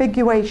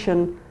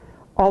disambiguation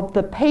of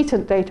the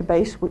patent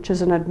database, which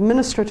is an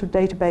administrative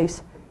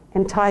database,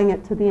 and tying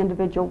it to the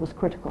individual was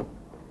critical.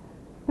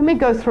 Let me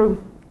go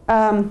through,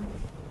 how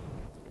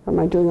am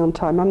I doing on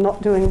time? I'm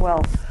not doing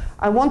well.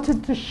 I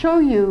wanted to show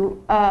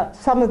you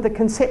some of the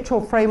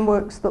conceptual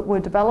frameworks that were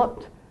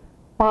developed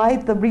by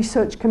the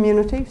research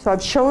community. So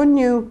I've shown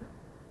you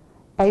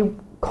a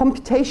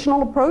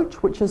computational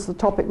approach, which is the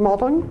topic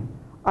modeling.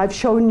 I've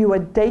shown you a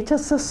data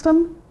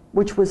system,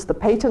 which was the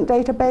patent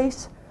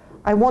database.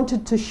 I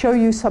wanted to show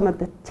you some of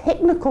the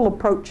technical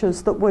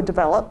approaches that were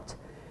developed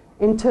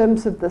in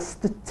terms of the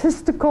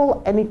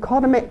statistical and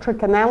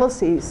econometric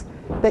analyses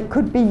that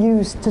could be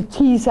used to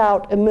tease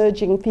out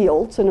emerging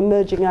fields and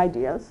emerging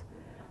ideas.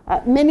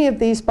 Many of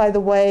these, by the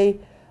way,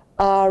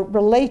 are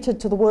related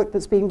to the work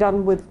that's being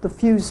done with the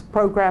FUSE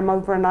program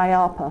over in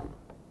IARPA.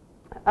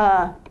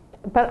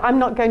 But I'm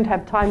not going to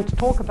have time to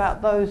talk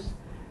about those.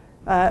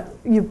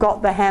 You've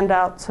got the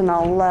handouts, and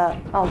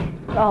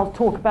I'll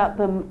talk about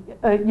them.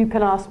 You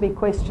can ask me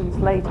questions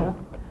later.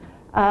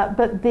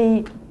 But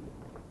the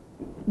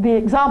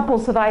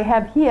examples that I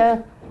have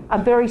here are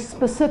very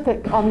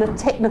specific on the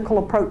technical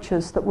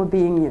approaches that were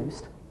being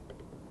used.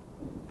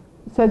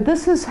 So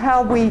this is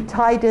how we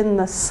tied in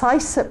the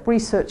SciSIP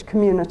research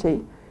community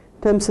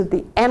in terms of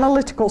the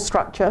analytical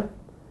structure,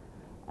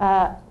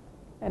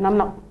 and I'm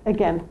not,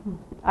 again,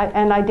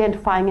 and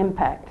identifying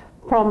impact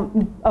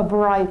from a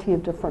variety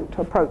of different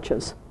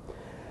approaches.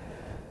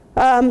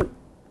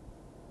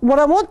 What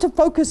I want to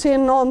focus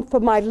in on for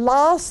my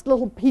last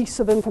little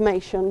piece of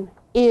information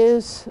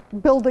is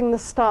building the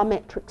STAR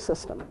metric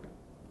system.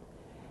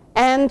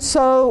 And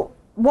so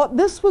what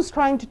this was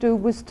trying to do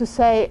was to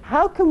say,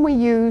 how can we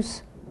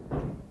use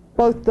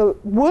both the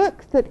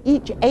work that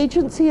each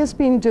agency has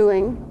been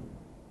doing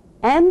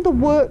and the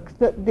work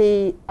that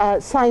the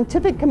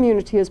scientific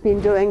community has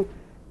been doing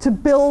to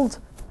build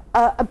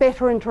a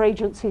better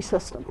interagency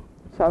system.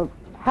 So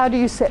how do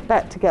you set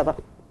that together?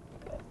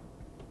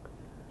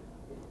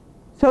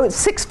 So it's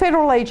 6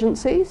 federal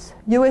agencies,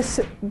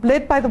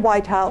 led by the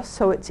White House.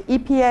 So it's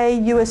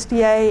EPA,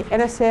 USDA,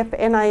 NSF,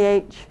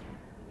 NIH,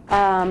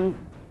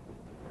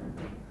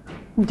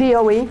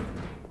 DOE.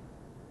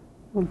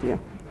 Oh dear.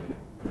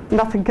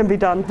 Nothing can be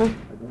done, huh?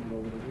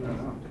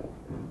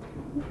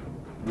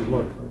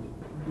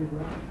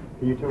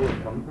 Can you tell where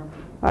it's coming from?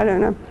 I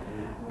don't know.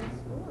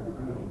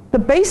 The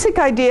basic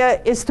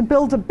idea is to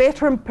build a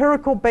better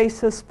empirical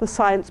basis for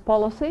science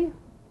policy,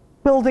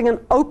 building an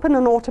open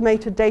and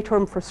automated data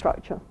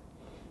infrastructure.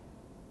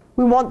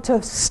 We want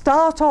to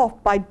start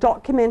off by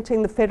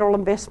documenting the federal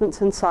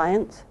investments in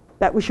science.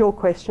 That was your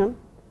question.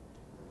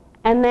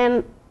 And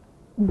then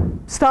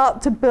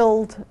start to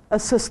build a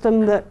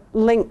system that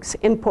links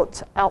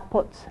inputs,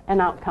 outputs,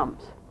 and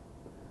outcomes.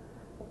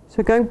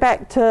 So going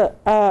back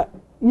to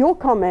your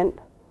comment,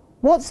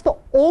 what's the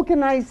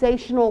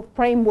organizational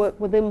framework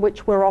within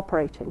which we're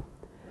operating?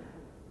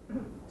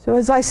 So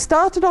as I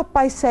started off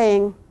by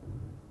saying,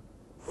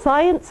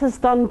 science is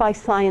done by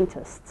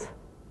scientists.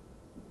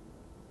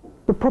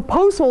 The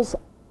proposals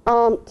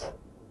don't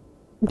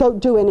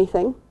do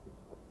anything,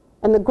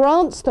 and the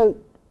grants don't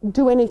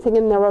do anything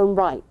in their own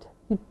right.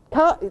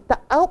 The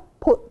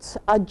outputs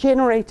are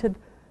generated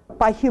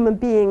by human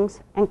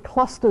beings and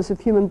clusters of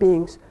human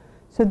beings.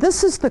 So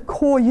this is the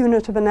core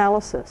unit of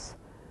analysis.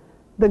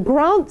 The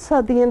grants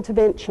are the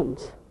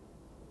interventions.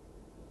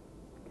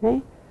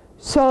 Okay?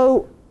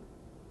 So,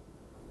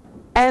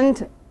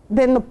 and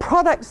then the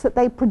products that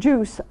they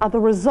produce are the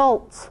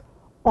results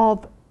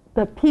of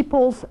the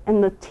people's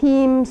and the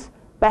team's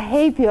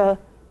behavior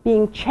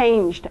being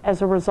changed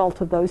as a result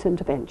of those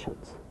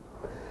interventions.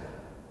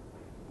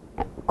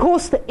 Of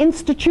course, the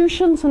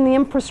institutions and the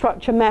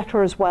infrastructure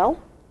matter as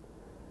well.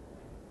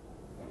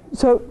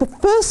 So the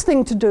first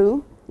thing to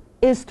do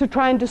is to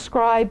try and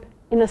describe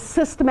in a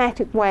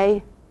systematic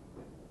way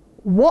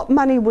what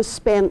money was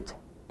spent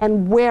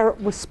and where it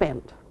was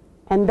spent.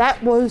 And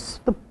that was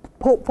the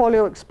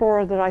Portfolio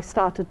Explorer that I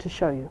started to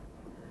show you.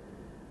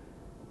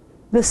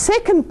 The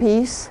second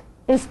piece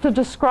is to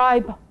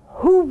describe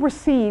who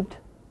received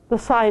the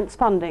science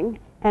funding,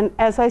 and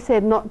as I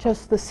said, not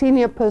just the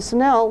senior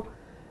personnel,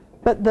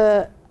 but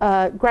the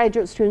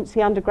graduate students,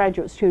 the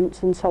undergraduate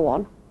students, and so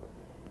on.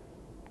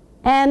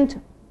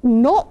 And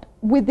not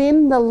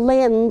within the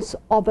lens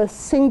of a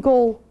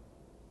single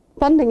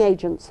funding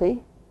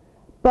agency,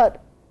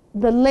 but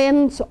the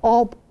lens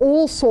of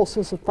all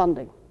sources of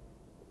funding.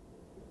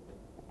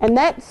 And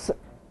that's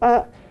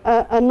a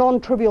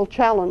non-trivial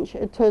challenge.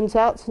 It turns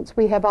out, since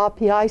we have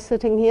RPI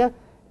sitting here,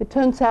 it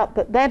turns out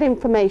that that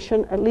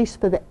information, at least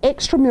for the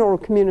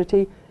extramural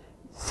community,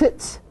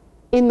 sits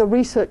in the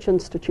research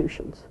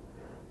institutions.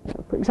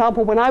 So, for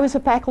example, when I was a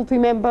faculty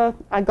member,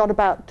 I got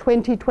about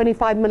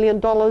 $25 million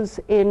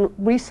in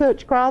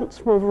research grants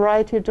from a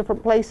variety of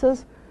different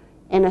places: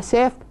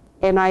 NSF,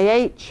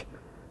 NIH,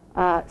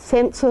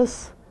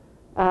 Census,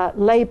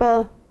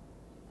 Labor,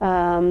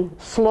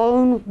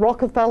 Sloan,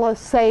 Rockefeller,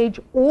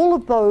 SAGE. All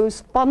of those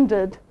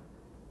funded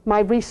my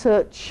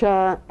research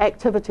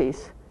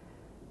activities.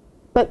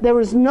 But there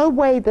is no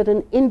way that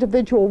an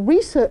individual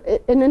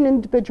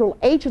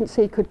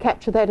agency could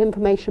capture that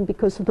information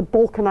because of the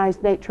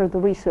balkanized nature of the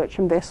research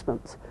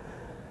investments.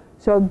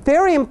 So a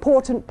very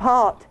important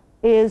part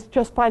is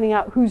just finding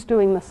out who's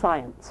doing the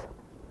science.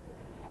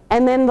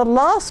 And then the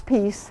last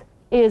piece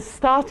is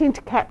starting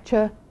to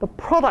capture the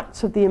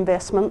products of the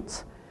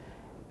investments.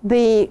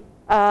 The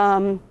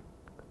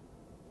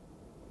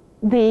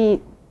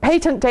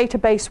patent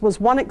database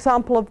was one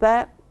example of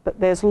that. But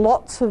there's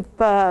lots of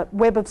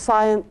Web of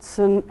Science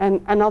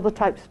and other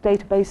types of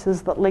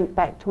databases that link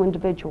back to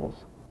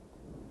individuals.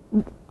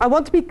 I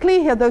want to be clear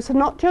here, those are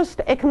not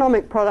just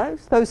economic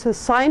products, those are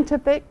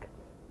scientific,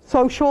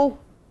 social,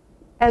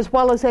 as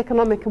well as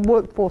economic and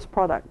workforce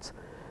products.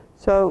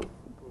 So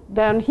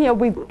down here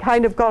we've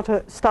kind of got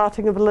a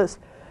starting of a list.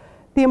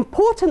 The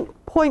important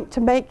point to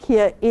make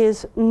here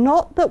is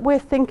not that we're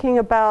thinking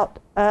about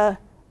a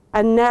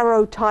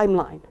narrow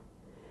timeline.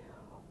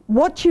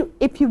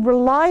 If you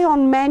rely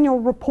on manual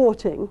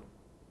reporting,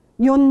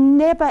 you're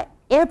never,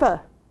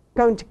 ever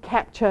going to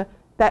capture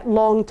that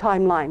long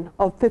timeline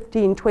of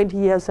 15, 20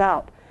 years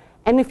out.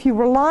 And if you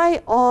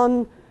rely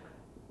on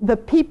the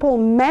people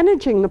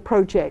managing the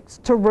projects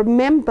to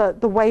remember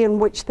the way in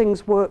which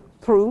things work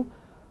through,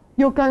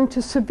 you're going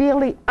to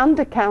severely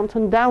undercount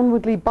and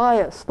downwardly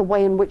bias the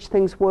way in which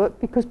things work,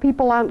 because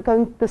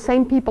the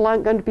same people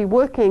aren't going to be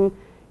working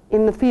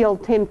in the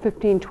field 10,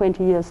 15,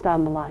 20 years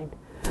down the line.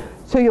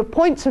 So your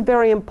point's a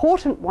very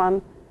important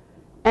one,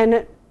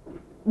 and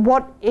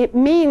what it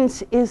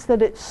means is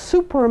that it's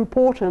super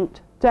important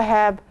to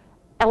have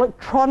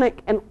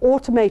electronic and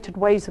automated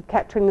ways of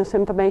capturing this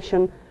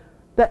information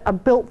that are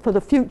built for the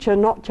future,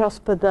 not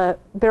just for the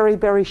very,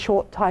 very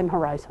short time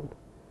horizon,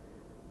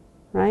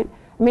 right?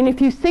 I mean,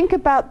 if you think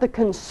about the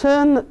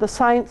concern that the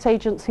science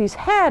agencies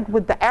had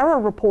with the error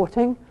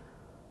reporting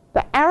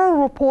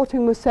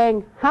was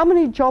saying, how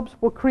many jobs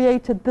were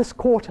created this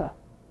quarter?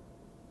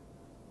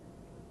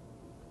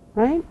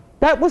 Right?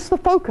 That was the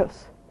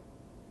focus.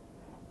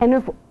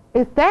 And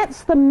if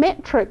that's the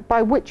metric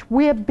by which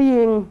we're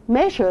being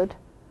measured,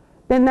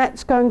 then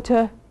that's going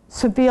to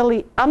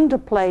severely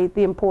underplay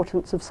the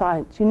importance of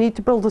science. You need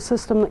to build a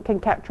system that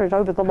can capture it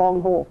over the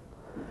long haul.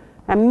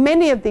 And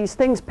many of these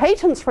things,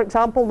 patents, for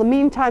example, the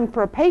mean time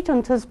for a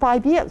patent is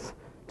 5 years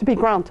to be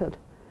granted.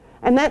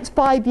 And that's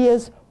 5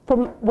 years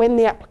from when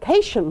the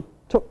application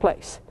took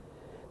place.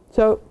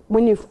 So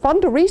when you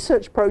fund a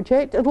research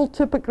project, it'll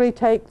typically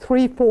take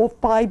 3, 4,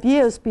 5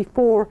 years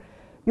before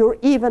you're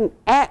even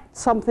at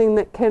something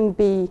that can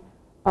be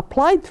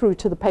applied through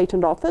to the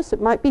patent office. It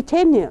might be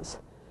 10 years.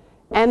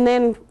 And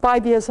then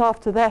 5 years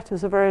after that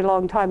is a very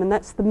long time, and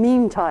that's the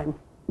mean time,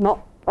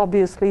 not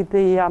obviously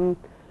the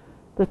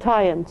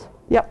tie-ins.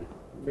 Yep.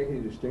 Making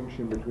a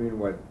distinction between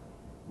what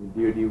the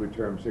DOD would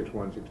term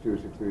 6.1, 6.2,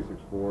 6.3,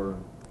 6.4.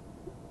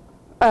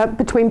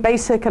 Between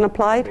basic and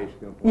applied?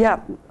 Basic and applied.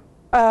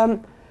 Yeah.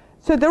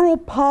 So they're all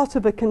part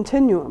of a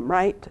continuum,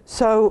 right?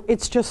 So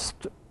it's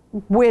just,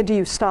 where do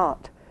you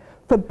start?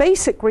 For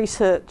basic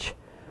research,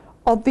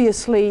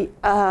 obviously,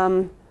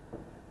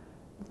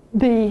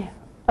 the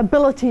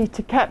ability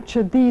to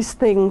capture these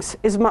things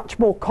is much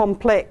more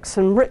complex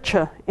and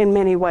richer in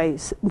many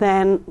ways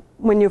than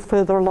when you're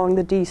further along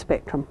the D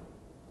spectrum.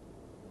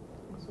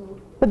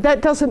 But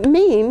that doesn't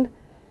mean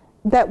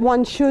that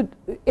one should...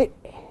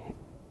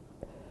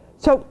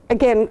 So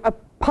again,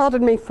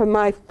 pardon me for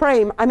my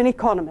frame, I'm an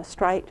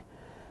economist, right?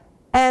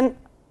 And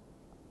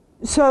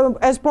so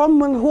as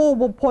Bronwyn Hall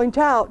will point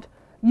out,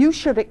 you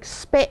should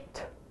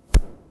expect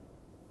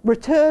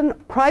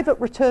private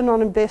return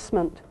on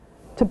investment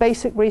to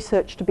basic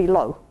research to be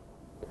low,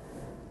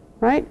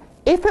 right?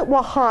 If it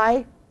were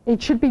high,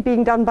 it should be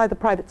being done by the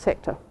private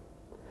sector.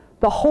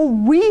 The whole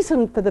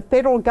reason for the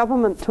federal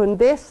government to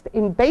invest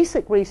in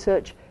basic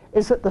research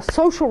is that the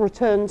social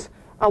returns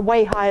are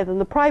way higher than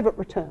the private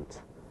returns.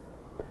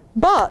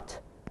 But,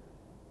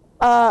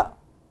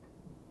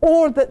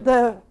 or that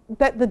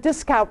the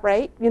discount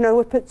rate, you know,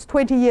 if it's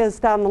 20 years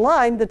down the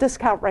line, the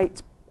discount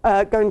rate's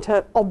going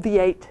to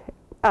obviate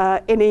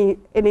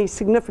any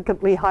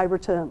significantly high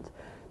returns.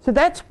 So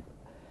that's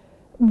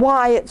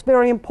why it's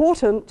very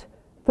important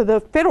for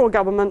the federal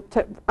government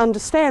to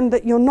understand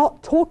that you're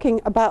not talking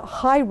about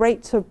high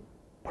rates of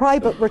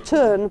private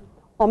return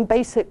on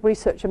basic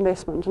research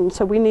investment. And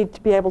so we need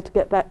to be able to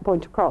get that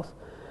point across.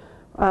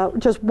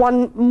 Just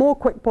one more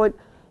quick point.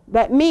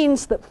 That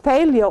means that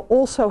failure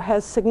also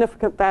has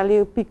significant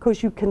value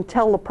because you can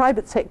tell the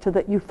private sector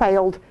that you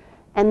failed,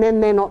 and then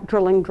they're not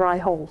drilling dry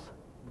holes.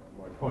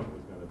 My point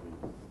was going to be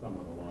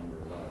somewhat along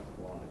your last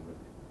line, but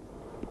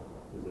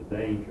there's a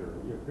danger.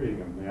 You're creating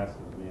a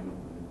massive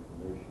management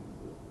information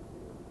system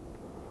here.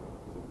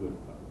 It's a good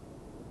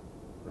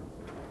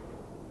principle.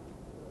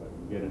 But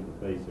you get into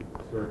basic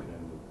research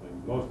end of things.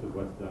 Most of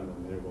what's done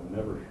in there will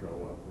never show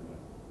up in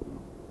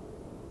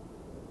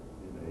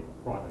a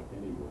product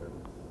anywhere.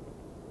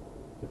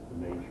 Just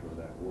the nature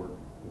of that work.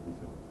 There'll be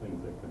some things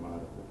that come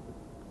out of it.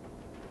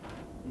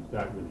 You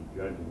start really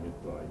judging it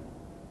by,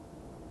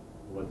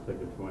 let's take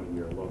a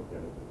 20-year look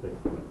at a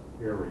particular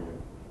area.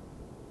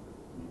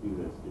 You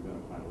do this, you're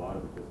going to find a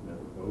lot of it just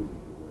never goes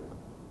anywhere.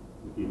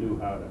 If you knew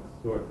how to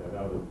sort that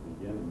out at the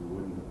beginning, you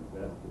wouldn't have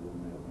invested in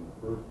that in the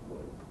first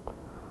place.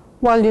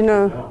 Well, you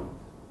know.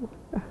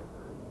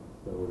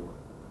 So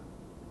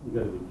you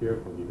got to be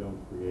careful you don't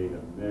create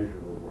a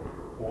measurable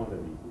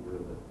quantity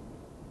here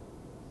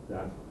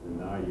that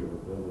deny your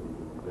ability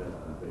to invest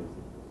in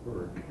basic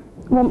research.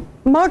 Well,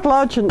 Mark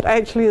Largent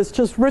actually has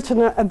just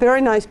written a very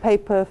nice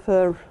paper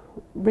for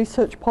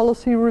Research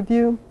Policy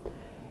Review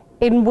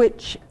in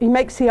which he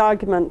makes the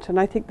argument, and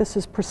I think this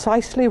is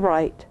precisely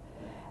right,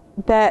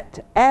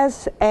 that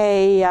as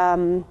a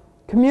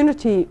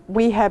community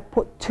we have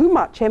put too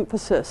much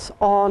emphasis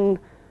on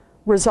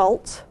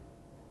results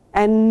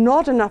and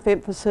not enough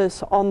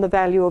emphasis on the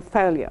value of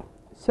failure.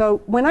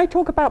 So when I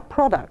talk about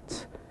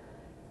products,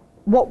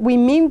 what we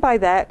mean by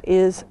that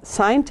is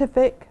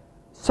scientific,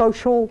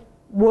 social,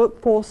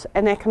 workforce,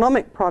 and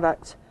economic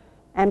products.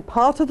 And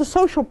part of the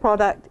social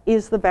product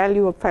is the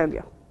value of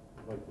failure.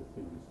 I'd like to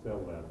see you sell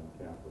that in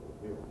Capitol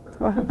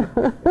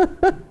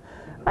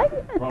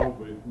Hill.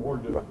 Probably it's more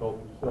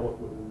difficult to sell it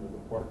within the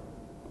department.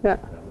 Yeah.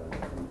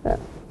 Yeah.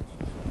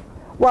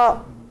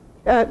 Well,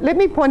 let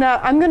me point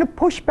out, I'm going to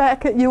push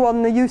back at you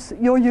on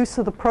your use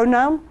of the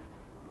pronoun.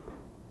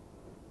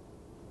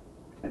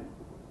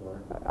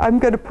 I'm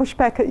going to push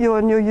back at you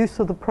on your use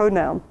of the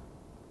pronoun.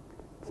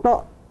 It's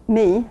not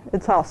me,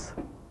 it's us,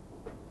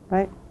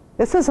 right?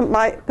 This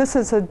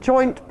is a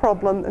joint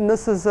problem, and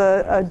this is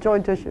a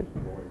joint issue.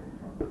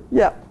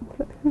 Yeah.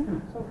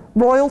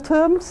 Royal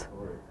terms?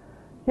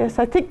 Yes,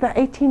 I think the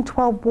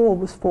 1812 war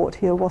was fought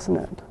here, wasn't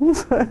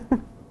it?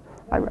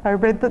 I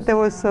read that there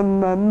was some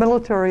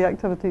military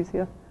activities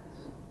here.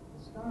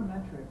 Star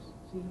metrics,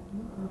 see,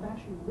 you've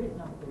actually written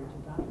up there to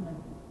document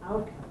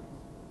outcomes.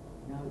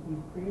 Now,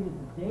 you've created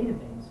the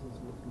database, as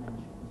was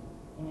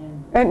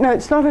mentioned, no,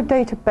 it's not a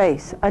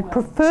database. I'd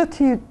prefer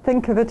to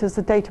think of it as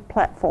a data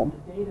platform.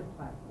 A data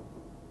platform,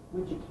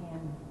 which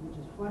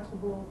is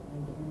flexible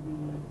and can be,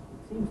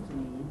 it seems to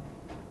me,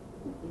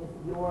 if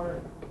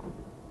your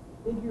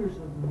figures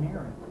of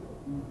merit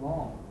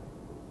evolve,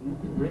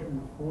 you've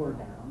written 4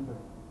 down, but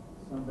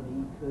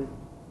somebody could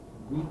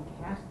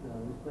recast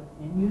those,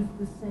 and use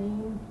the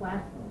same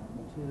platform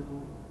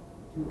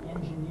to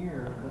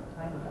engineer the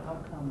kind of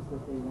outcomes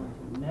that they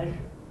want to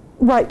measure.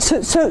 Right.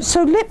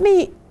 So let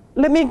me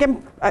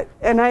again,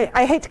 and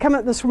I hate to come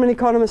at this from an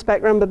economist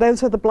background, but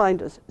those are the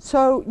blinders.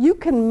 So you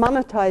can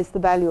monetize the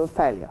value of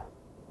failure,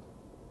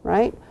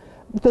 right?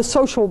 The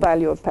social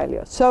value of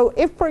failure. So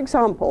if, for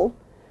example,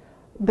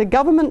 the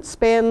government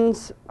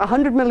spends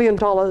 $100 million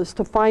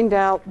to find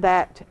out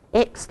that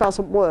X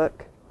doesn't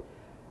work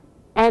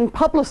and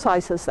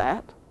publicizes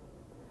that,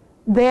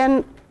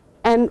 then,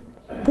 and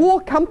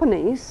 4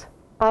 companies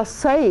are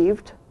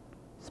saved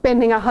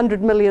spending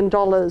 $100 million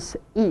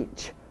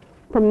each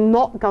from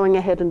not going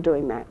ahead and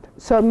doing that.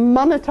 So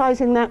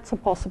monetizing that's a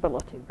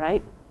possibility,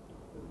 right?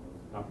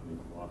 Companies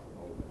lost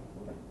all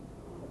that.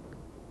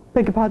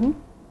 Beg your pardon?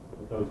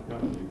 But those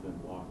companies then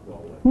lost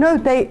all that. No,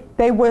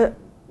 they were,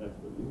 That's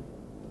what you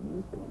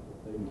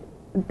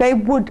said. they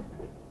would,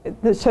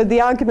 so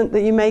the argument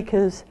that you make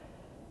is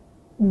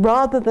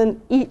rather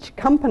than each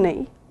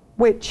company,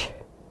 which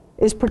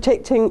is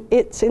protecting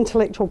its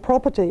intellectual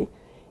property,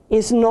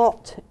 is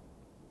not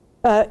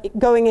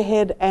going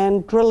ahead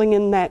and drilling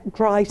in that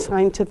dry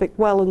scientific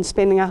well and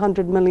spending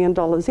 $100 million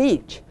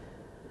each.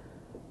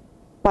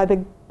 By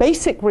the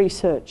basic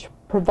research,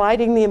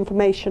 providing the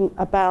information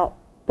about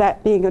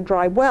that being a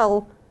dry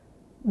well,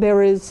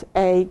 there is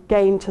a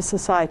gain to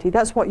society.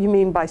 That's what you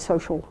mean by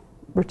social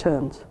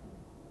returns,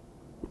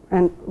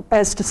 and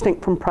as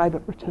distinct from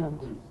private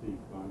returns.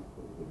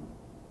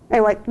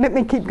 Anyway, let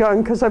me keep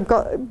going because I've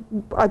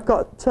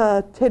got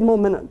 10 more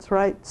minutes,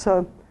 right?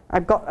 So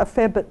I've got a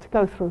fair bit to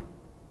go through.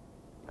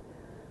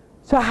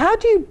 So how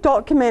do you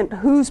document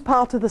who's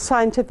part of the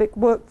scientific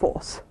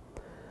workforce?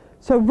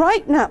 So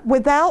right now,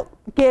 without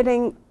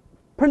getting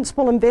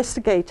principal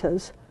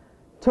investigators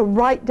to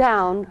write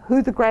down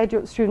who the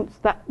graduate students,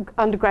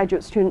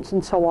 undergraduate students,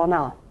 and so on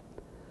are.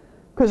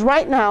 Because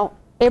right now,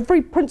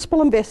 every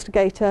principal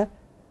investigator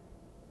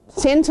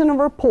sends in a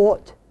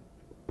report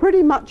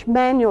pretty much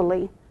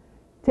manually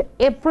to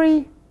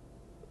every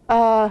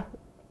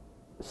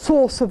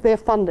source of their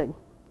funding.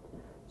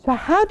 So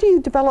how do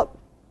you develop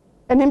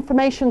an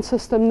information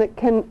system that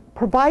can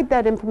provide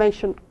that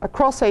information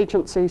across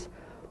agencies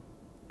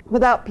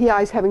without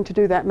PIs having to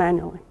do that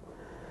manually?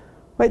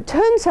 Well, it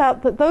turns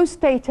out that those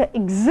data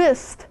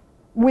exist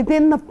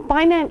within the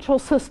financial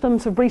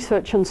systems of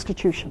research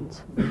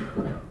institutions.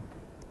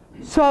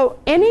 So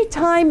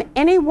anytime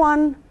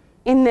anyone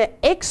in the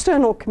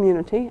external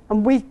community,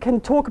 and we can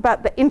talk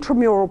about the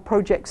intramural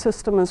project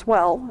system as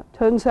well, it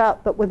turns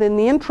out that within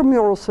the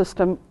intramural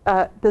system,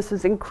 this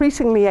is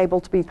increasingly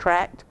able to be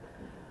tracked.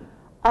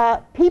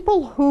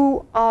 People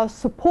who are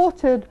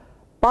supported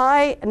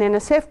by an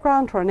NSF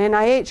grant or an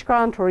NIH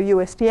grant or a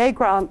USDA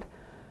grant,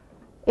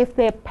 if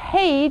they're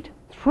paid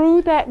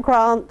through that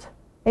grant,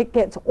 it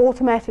gets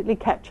automatically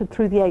captured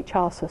through the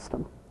HR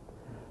system.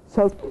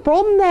 So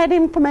from that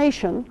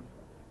information,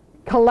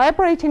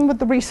 collaborating with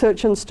the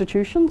research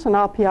institutions, and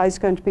RPI is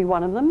going to be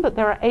one of them, but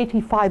there are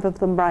 85 of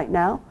them right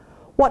now,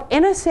 what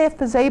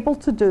NSF is able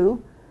to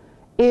do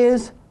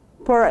is,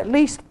 for at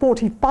least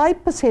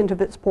 45%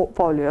 of its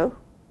portfolio,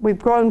 we've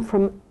grown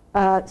from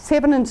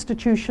 7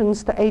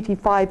 institutions to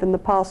 85 in the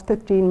past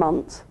 15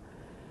 months,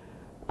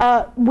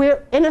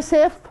 where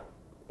NSF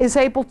is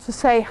able to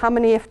say how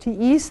many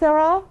FTEs there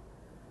are,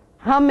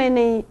 how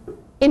many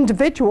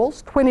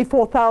individuals,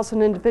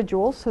 24,000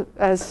 individuals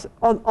as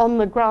on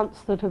the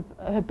grants that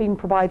have been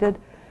provided,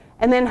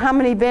 and then how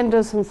many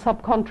vendors and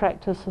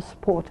subcontractors are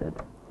supported.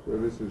 So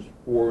this is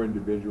 4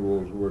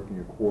 individuals working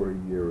a quarter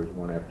year as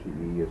 1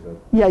 FTE, is that?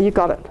 Yeah, you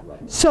got it.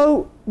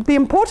 So the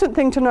important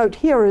thing to note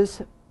here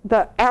is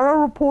that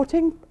error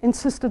reporting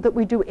insisted that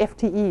we do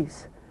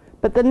FTEs.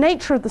 But the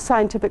nature of the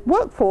scientific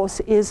workforce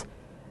is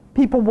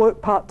people work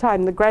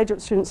part-time, the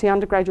graduate students, the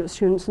undergraduate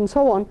students, and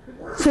so on.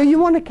 So you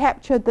want to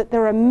capture that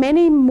there are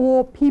many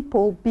more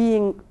people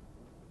being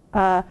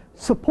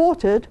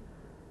supported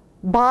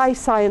by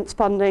science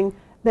funding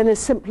than is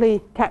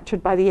simply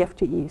captured by the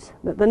FTEs.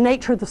 That the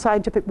nature of the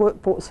scientific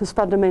workforce is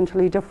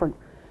fundamentally different.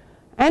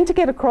 And to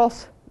get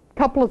across a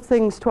couple of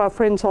things to our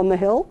friends on the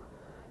Hill,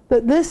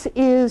 that this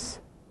is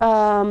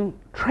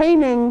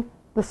training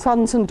the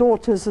sons and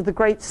daughters of the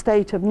great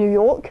state of New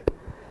York,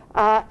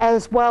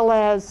 as well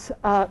as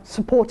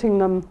supporting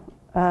them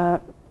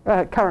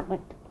currently.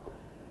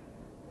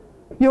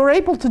 You're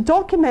able to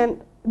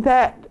document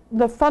that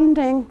the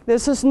funding,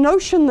 there's this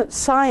notion that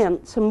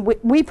science, and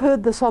we've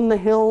heard this on the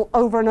Hill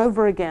over and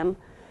over again,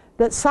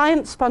 that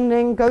science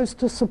funding goes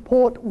to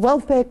support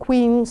welfare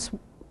queens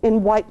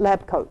in white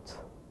lab coats,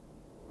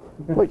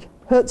 which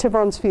hurts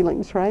everyone's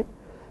feelings, right?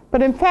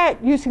 But in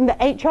fact, using the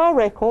HR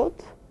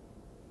records,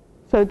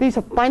 so these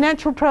are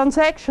financial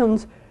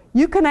transactions,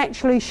 you can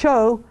actually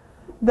show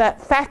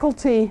that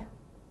faculty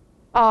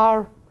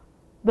are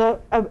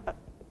a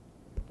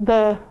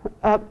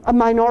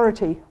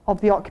minority of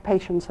the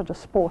occupations that are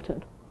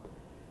supported.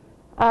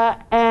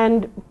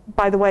 And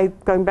by the way,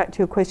 going back to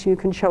your question, you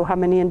can show how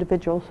many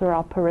individuals there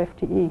are per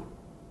FTE.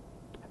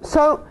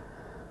 So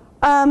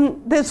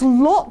there's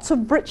lots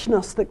of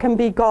richness that can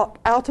be got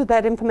out of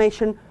that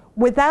information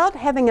without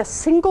having a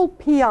single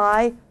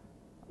PI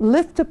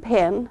lift a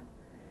pen.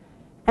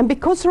 And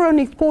because there are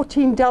only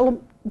 14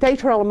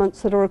 data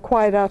elements that are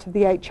required out of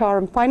the HR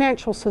and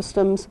financial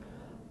systems,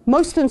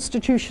 most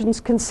institutions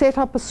can set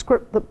up a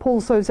script that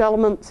pulls those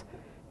elements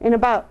in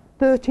about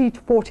 30 to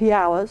 40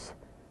 hours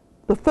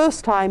the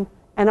first time,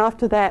 and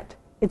after that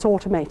it's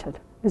automated.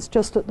 It's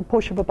just at the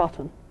push of a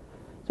button.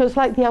 So it's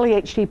like the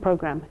LEHD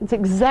program. It's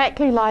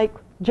exactly like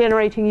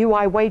generating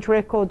UI wage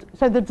records.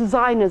 So the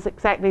design is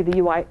exactly the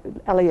UI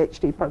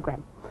LEHD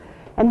program.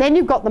 And then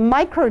you've got the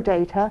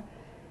microdata,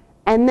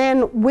 and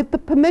then with the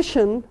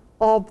permission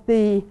of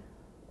the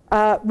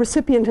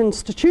recipient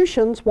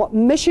institutions, what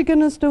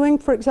Michigan is doing,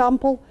 for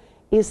example,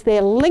 is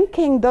they're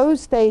linking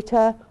those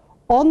data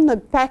on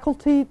the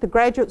faculty, the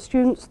graduate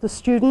students, the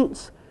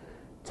students,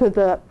 to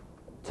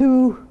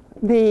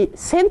the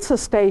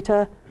census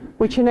data,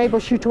 which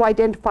enables you to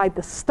identify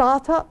the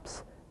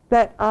startups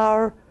that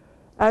are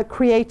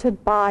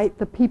created by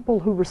the people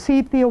who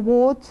receive the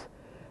awards,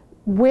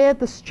 where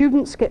the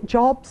students get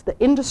jobs, the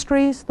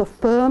industries, the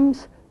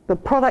firms, the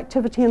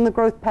productivity and the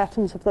growth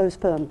patterns of those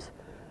firms.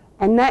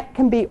 And that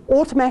can be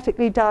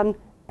automatically done,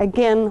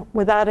 again,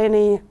 without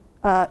any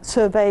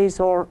surveys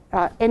or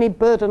any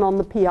burden on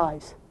the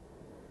PIs.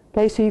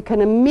 Okay, so you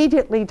can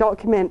immediately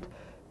document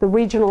the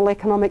regional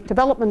economic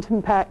development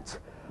impacts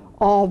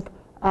of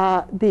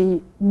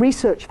the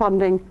research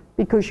funding,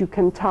 because you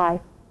can tie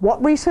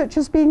what research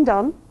is being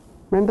done.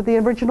 Remember the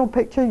original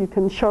picture? You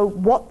can show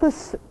what the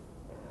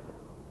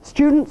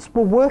students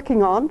were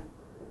working on,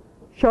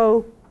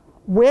 show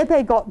where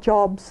they got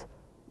jobs,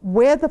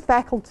 where the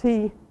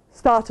faculty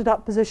started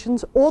up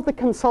positions, or the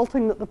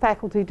consulting that the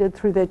faculty did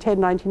through their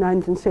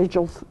 1099s and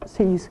Schedule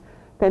Cs,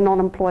 their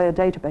non-employer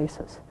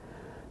databases.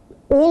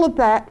 All of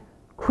that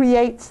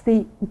creates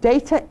the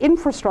data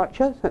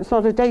infrastructure. So it's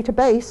not a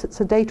database, it's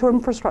a data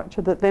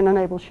infrastructure that then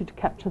enables you to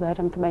capture that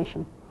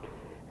information.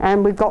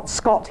 And we've got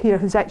Scott here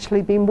who's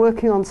actually been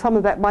working on some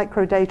of that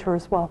microdata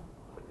as well.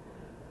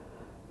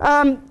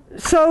 And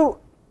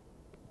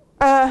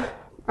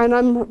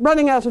I'm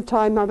running out of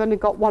time. I've only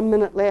got 1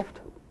 minute left.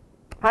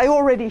 I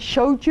already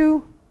showed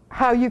you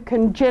how you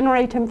can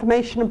generate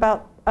information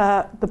about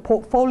the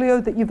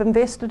portfolio that you've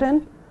invested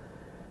in.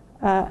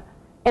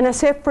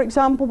 NSF, for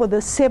example, with a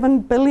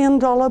 $7 billion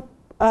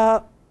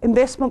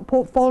investment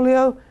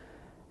portfolio,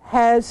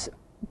 has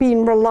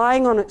been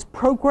relying on its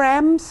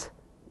program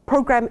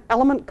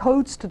element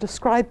codes to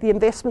describe the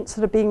investments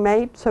that are being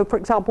made. So, for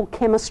example,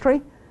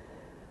 chemistry.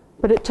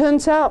 But it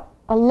turns out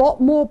a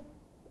lot more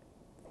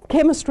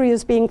chemistry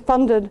is being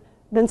funded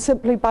than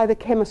simply by the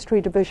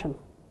chemistry division.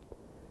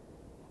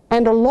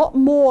 And a lot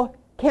more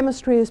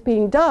chemistry is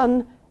being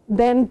done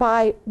than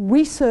by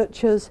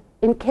researchers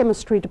in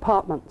chemistry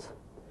departments.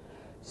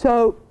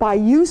 So by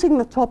using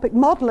the topic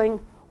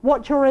modeling,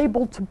 what you're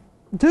able to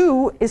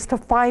do is to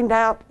find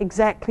out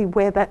exactly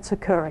where that's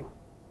occurring.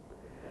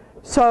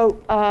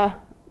 So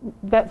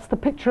that's the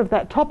picture of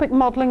that topic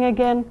modeling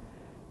again.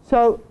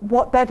 So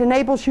what that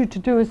enables you to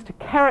do is to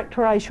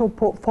characterize your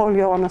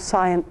portfolio on a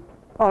science,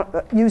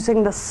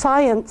 using the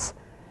science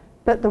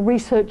that the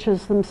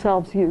researchers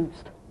themselves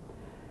used.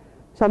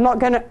 So I'm not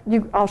going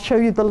to, I'll show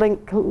you the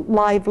link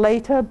live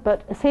later,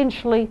 but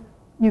essentially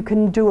you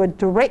can do a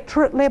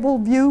directorate level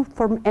view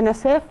from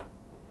NSF,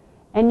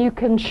 and you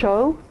can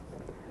show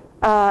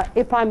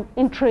if I'm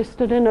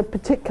interested in a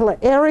particular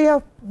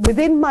area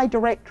within my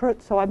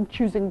directorate, so I'm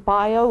choosing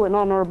bio in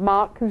honor of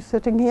Mark who's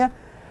sitting here,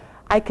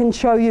 I can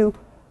show you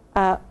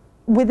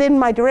within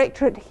my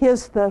directorate,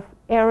 here's the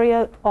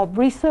area of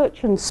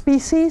research and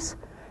species.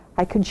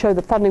 I can show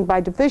the funding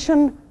by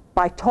division,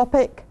 by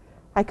topic.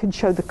 I can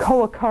show the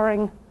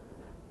co-occurring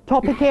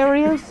topic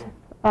areas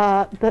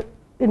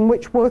in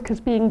which work is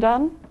being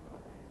done.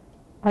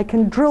 I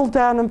can drill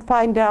down and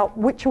find out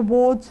which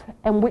awards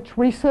and which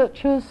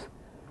researchers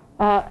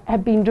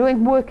have been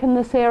doing work in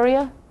this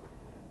area.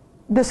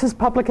 This is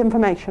public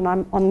information.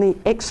 I'm on the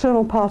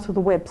external part of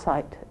the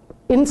website.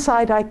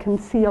 Inside I can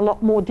see a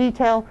lot more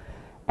detail,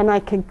 and I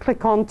can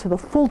click on to the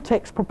full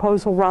text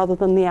proposal rather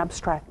than the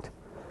abstract.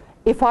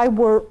 If I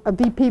were a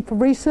VP for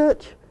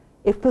research,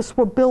 if this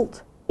were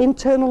built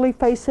internally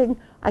facing,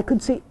 I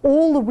could see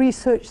all the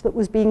research that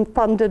was being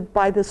funded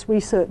by this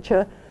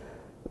researcher.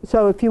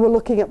 So if you were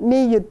looking at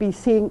me, you'd be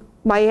seeing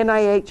my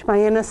NIH, my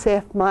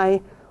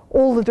NSF,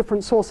 all the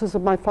different sources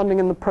of my funding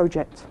in the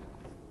project.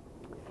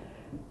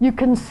 You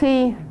can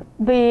see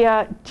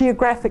the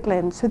geographic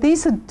lens. So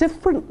these are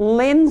different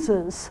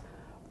lenses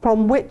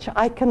from which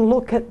I can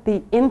look at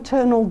the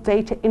internal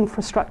data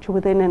infrastructure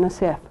within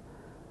NSF.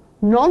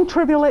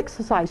 Non-trivial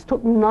exercise,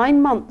 took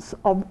 9 months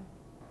of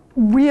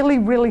really,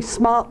 really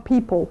smart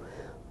people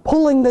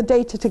pulling the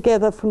data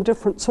together from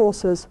different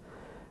sources,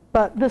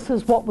 but this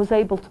is what was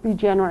able to be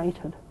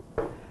generated.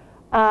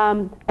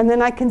 And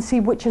then I can see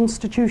which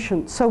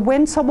institutions. So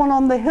when someone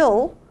on the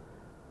Hill,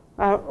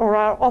 or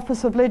our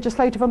Office of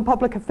Legislative and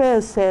Public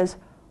Affairs says,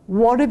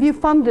 what have you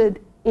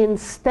funded in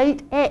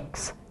state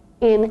X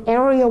in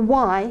area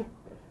Y,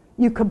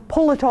 you can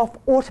pull it off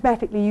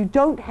automatically. You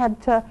don't have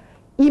to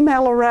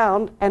email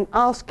around and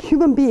ask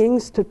human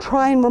beings to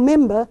try and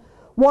remember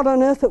what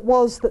on earth it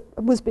was that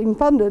was being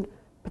funded.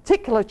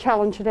 Particular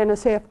challenge at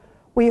NSF,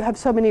 where you have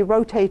so many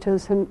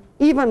rotators, and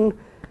even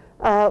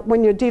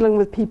when you're dealing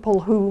with people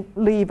who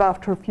leave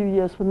after a few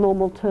years with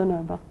normal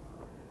turnover.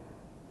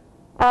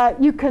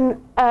 You can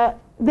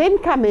then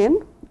come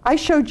in. I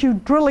showed you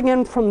drilling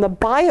in from the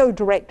bio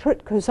directorate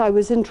because I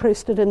was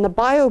interested in the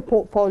bio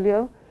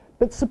portfolio,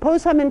 but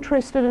suppose I'm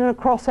interested in a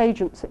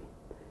cross-agency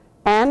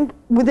and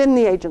within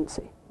the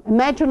agency.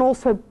 Imagine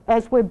also,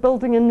 as we're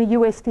building in the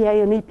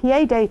USDA and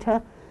EPA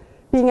data,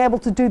 being able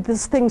to do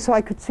this thing so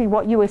I could see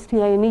what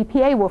USDA and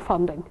EPA were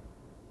funding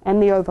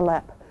and the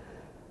overlap.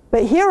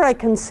 But here I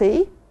can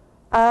see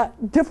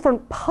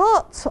different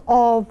parts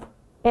of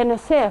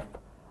NSF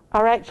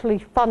are actually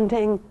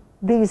funding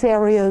these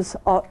areas.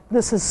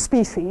 This is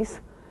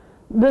species,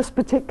 this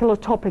particular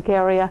topic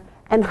area,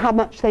 and how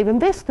much they've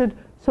invested.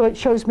 So it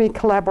shows me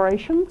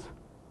collaborations.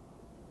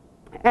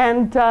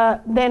 And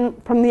then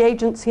from the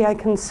agency, I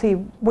can see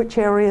which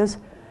areas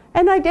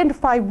and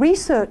identify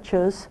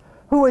researchers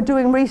who are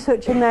doing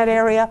research in that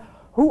area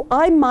who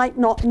I might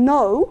not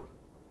know.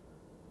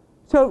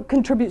 So it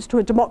contributes to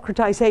a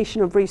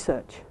democratization of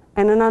research.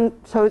 And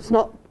so it's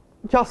not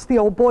just the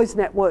old boys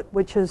network,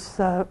 which is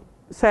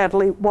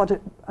sadly what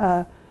it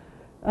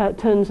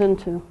turns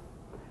into.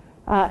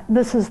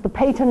 This is the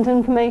patent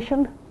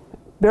information.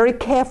 Very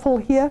careful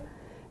here.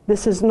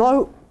 This is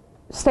no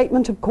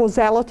statement of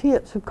causality,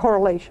 it's a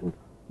correlation.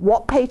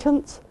 What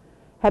patents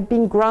have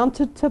been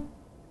granted to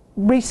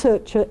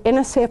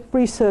NSF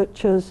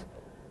researchers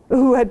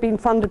who had been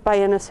funded by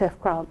NSF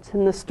grants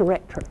in this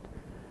directorate.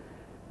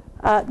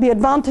 The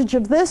advantage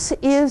of this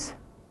is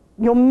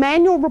your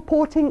manual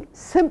reporting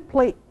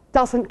simply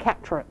doesn't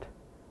capture it.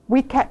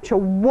 We capture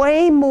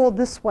way more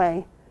this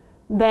way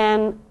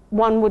than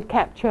one would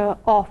capture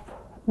off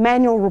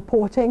manual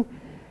reporting.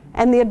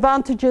 And the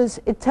advantage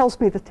is it tells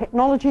me the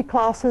technology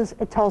classes,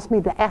 it tells me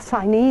the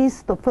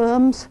assignees, the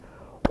firms,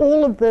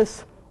 all of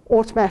this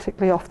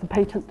automatically off the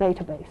patent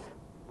database.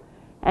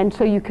 And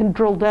so you can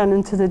drill down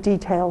into the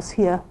details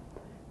here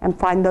and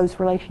find those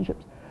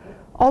relationships.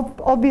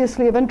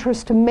 Obviously of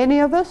interest to many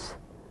of us,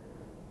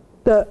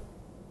 the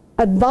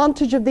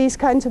advantage of these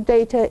kinds of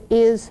data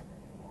is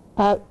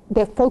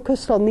they're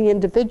focused on the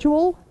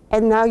individual,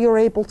 and now you're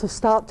able to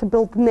start to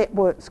build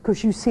networks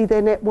because you see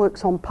their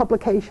networks on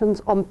publications,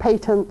 on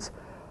patents,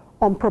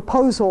 on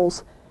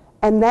proposals,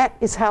 and that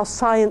is how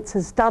science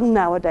is done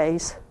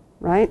nowadays,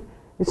 right?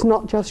 It's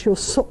not just your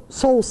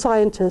sole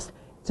scientist.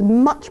 It's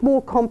much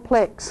more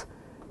complex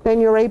than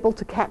you're able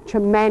to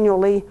capture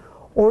manually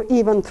or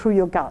even through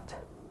your gut.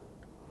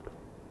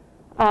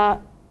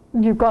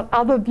 You've got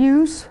other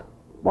views,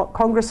 what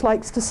Congress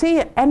likes to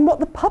see, and what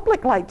the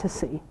public like to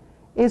see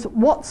is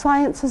what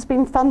science has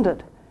been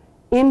funded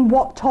in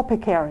what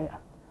topic area,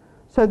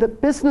 so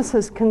that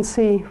businesses can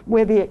see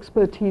where the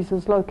expertise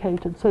is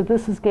located. So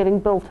this is getting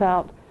built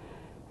out,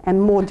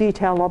 and more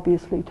detail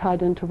obviously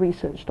tied into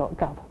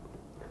research.gov.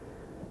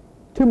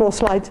 2 more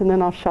slides and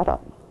then I'll shut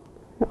up.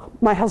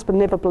 My husband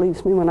never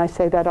believes me when I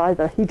say that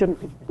either. He didn't.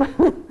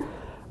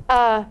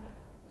 So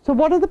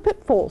what are the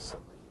pitfalls?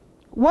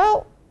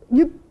 Well,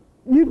 you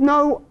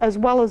know as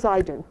well as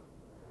I do.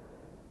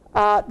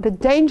 The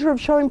danger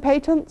of showing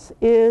patents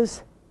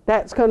is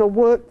that's going to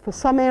work for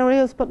some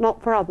areas but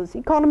not for others.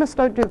 Economists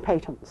don't do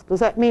patents. Does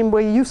that mean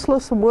we're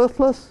useless and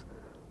worthless?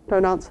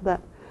 Don't answer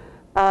that.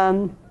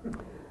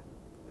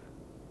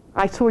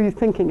 I saw you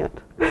thinking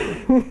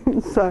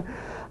it. So,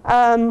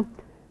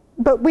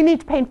 but we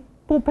need to paint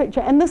a full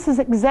picture, and this is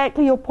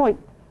exactly your point.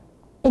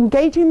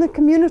 Engaging the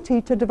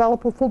community to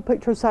develop a full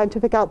picture of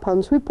scientific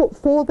outcomes. We put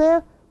 4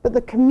 there, but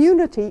the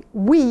community,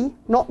 we,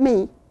 not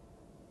me,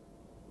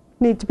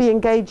 need to be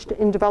engaged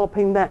in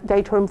developing that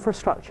data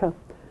infrastructure.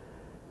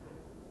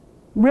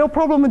 Real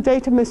problem with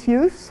data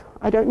misuse.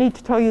 I don't need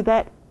to tell you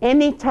that.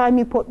 Anytime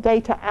you put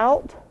data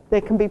out,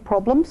 there can be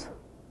problems.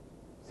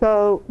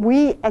 So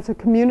we as a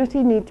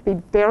community need to be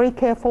very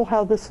careful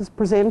how this is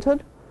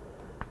presented.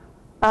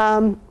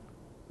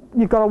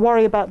 You've got to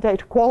worry about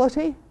data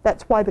quality.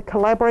 That's why the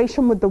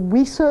collaboration with the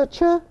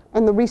researcher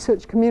and the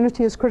research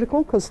community is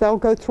critical, because they'll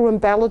go through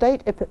and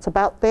validate. If it's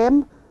about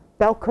them,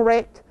 they'll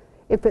correct.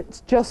 If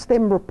it's just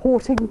them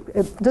reporting,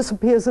 it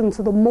disappears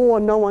into the more,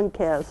 no one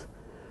cares.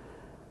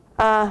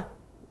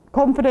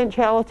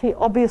 Confidentiality,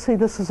 obviously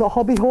this is a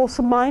hobby horse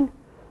of mine.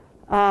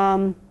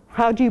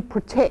 How do you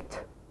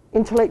protect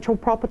intellectual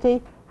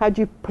property? How do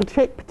you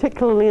protect,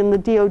 particularly in the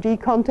DOD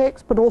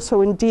context, but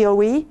also in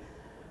DOE,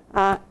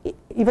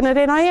 even at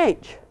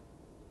NIH,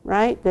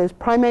 right? There's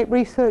primate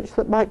research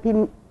that might be,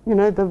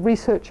 the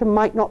researcher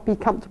might not be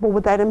comfortable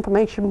with that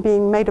information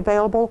being made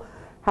available.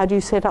 How do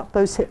you set up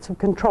those sets of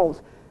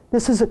controls?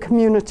 This is a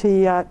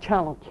community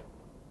challenge.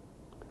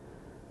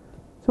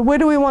 So where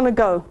do we want to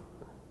go?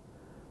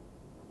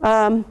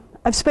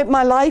 I've spent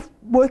my life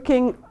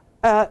working,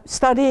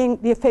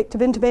 studying the effect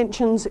of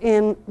interventions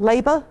in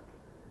labor,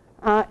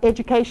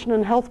 education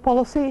and health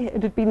policy.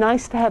 It'd be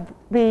nice to have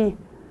the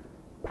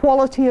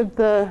quality of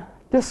the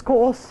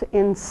discourse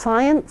in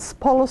science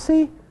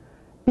policy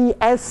be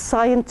as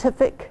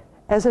scientific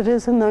as it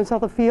is in those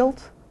other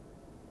fields.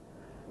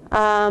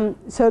 So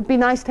it'd be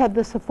nice to have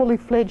this a fully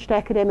fledged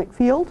academic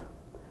field.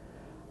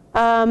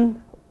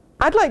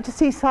 I'd like to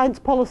see science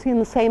policy in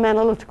the same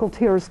analytical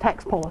tier as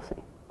tax policy.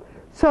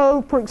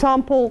 So, for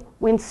example,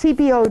 when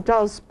CBO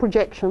does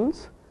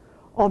projections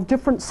of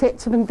different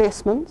sets of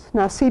investments,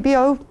 now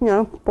CBO,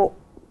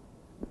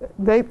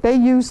 they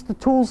use the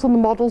tools and the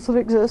models that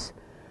exist.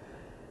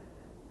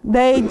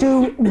 They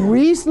do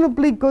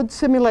reasonably good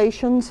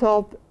simulations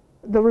of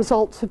the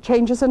results of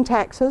changes in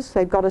taxes.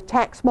 They've got a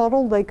tax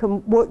model they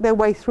can work their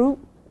way through.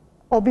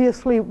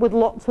 obviously with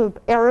lots of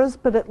errors,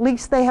 but at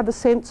least they have a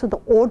sense of the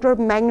order of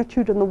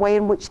magnitude and the way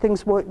in which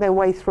things work their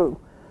way through.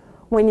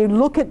 When you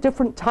look at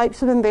different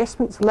types of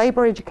investments,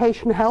 labor,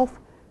 education, health,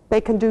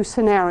 they can do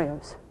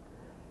scenarios.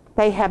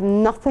 They have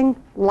nothing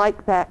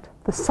like that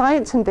for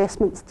science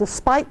investments,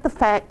 despite the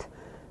fact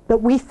that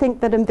we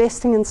think that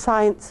investing in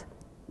science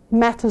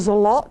matters a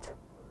lot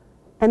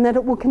and that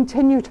it will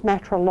continue to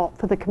matter a lot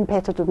for the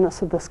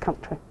competitiveness of this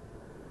country.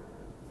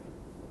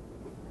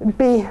 It'd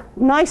be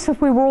nice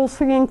if we were all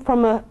singing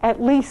from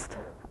at least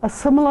a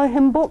similar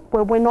hymn book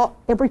where we're not,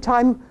 every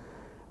time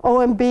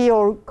OMB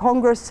or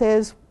Congress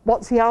says,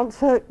 what's the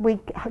answer? We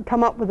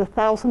come up with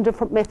 1,000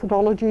 different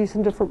methodologies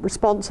and different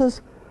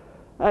responses.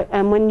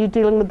 And when you're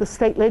dealing with the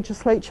state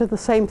legislature, the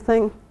same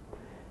thing.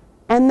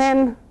 And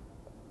then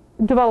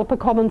develop a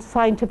common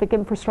scientific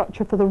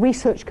infrastructure for the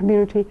research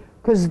community,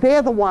 because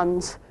they're the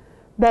ones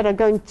that are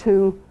going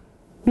to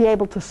be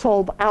able to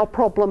solve our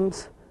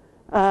problems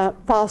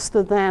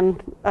faster than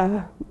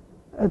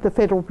the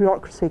federal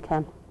bureaucracy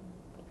can.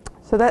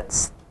 So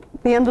that's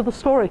the end of the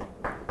story.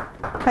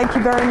 Thank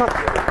you very much.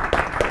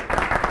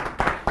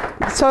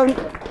 So,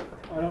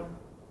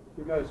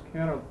 you guys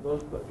can, or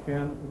those that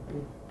can.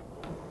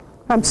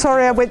 I'm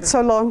sorry I went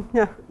so long.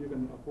 Yeah. If you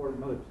can afford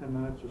another 10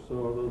 minutes or so,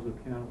 or those who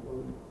can,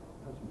 will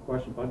have some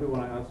questions. But I do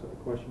want to ask a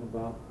question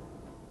about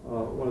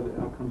what are the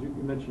outcomes.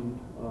 You mentioned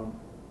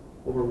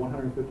over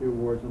 150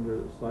 awards under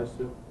the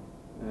SciSIP,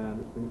 and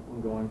it's been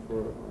ongoing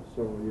for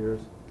several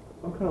years.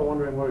 So I'm kind of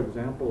wondering what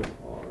examples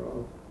are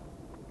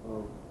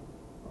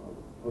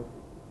of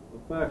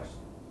effects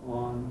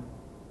on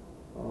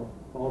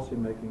policy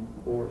making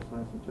for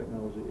science and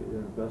technology, either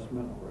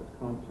investment or its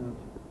content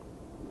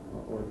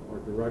or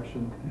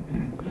direction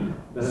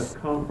that has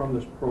come from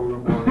this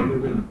program, or have there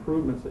been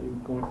improvements that you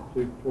can point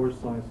to towards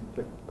science and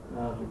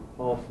technology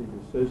policy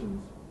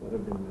decisions that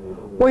have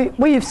been made?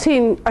 We've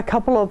seen a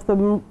couple of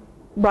them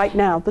right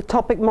now. The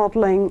topic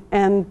modeling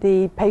and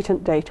the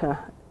patent data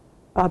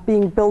are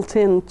being built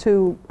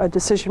into a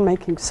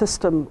decision-making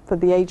system for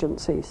the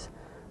agencies,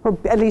 or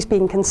at least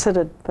being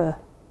considered for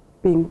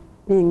being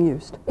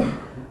used.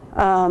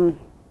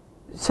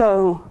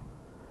 So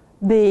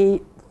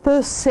the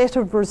first set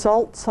of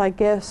results, I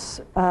guess,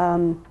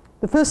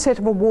 the first set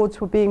of awards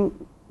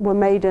were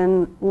made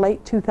in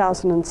late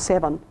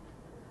 2007,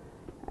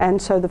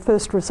 and so the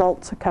first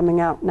results are coming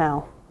out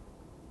now.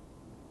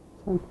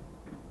 So.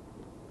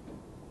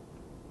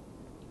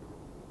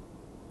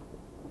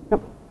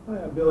 Yep.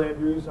 Hi, I'm Bill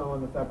Andrews. I'm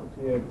on the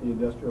faculty at the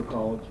Industrial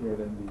College here at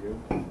NDU.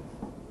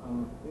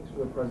 Thanks for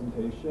the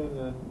presentation.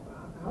 And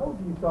how have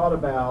you thought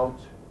about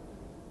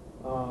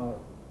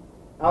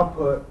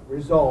output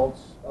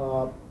results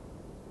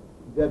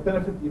that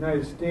benefit the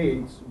United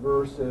States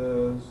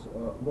versus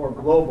more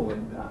global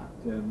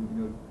impact?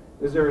 And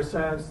is there a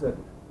sense that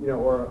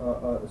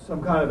or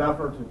some kind of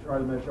effort to try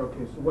to measure,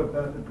 okay, so what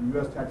benefit do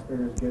U.S.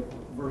 taxpayers get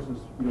versus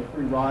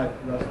free ride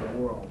to the rest of the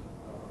world?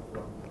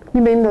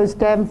 You mean those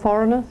damn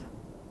foreigners?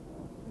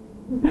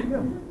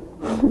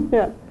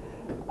 Yeah.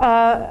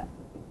 Yeah.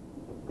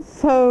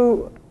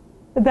 So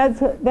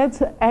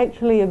that's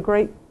actually a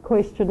great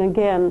question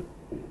again.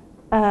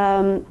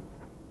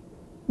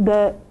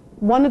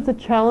 One of the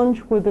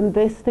challenge with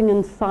investing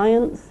in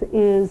science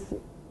is,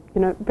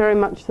 very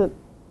much that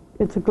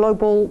it's a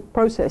global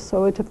process,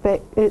 so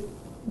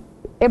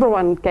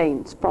everyone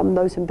gains from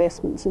those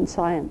investments in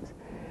science.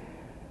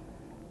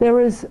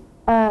 There is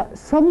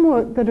some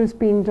work that has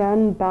been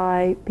done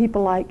by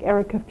people like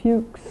Erica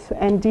Fuchs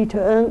and Dieter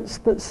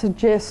Ernst that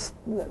suggests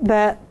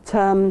that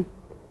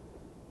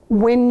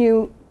when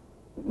you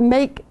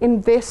make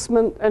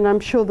investment, and I'm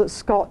sure that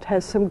Scott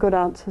has some good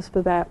answers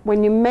for that,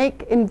 when you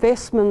make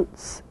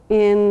investments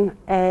in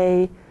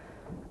a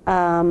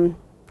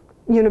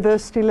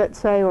university, let's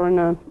say, or in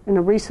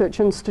a research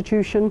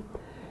institution,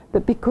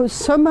 that because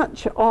so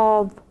much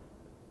of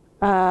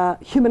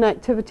human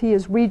activity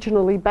is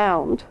regionally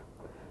bound,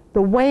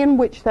 the way in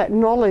which that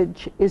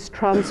knowledge is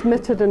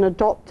transmitted and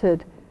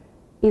adopted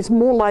is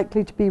more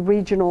likely to be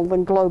regional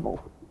than global,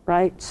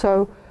 right?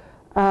 So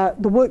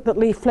the work that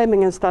Lee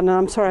Fleming has done, and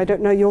I'm sorry, I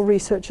don't know your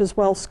research as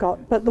well, Scott,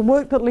 but the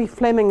work that Lee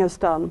Fleming has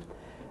done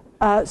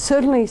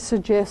certainly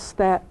suggests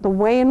that the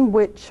way in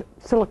which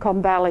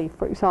Silicon Valley,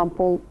 for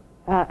example,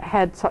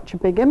 had such a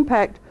big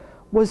impact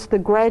was the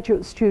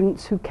graduate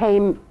students who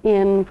came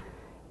in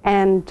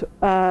and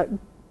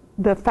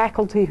the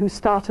faculty who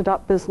started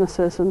up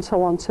businesses and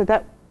so on. So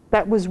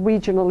that was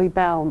regionally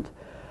bound.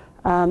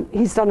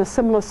 He's done a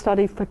similar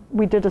study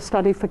we did a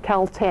study for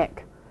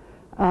Caltech,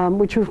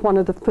 which was one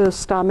of the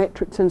first star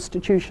metrics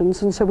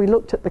institutions. And so we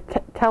looked at the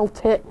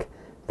Caltech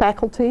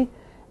faculty,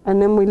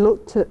 and then we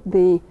looked at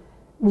the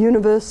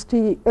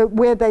university,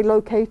 where they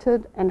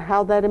located and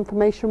how that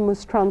information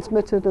was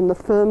transmitted, and the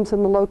firms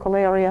in the local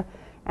area,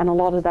 and a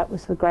lot of that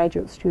was the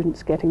graduate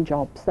students getting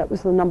jobs. That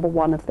was the number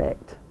one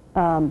effect.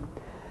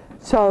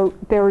 So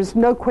there is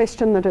no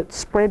question that it's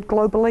spread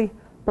globally,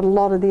 but a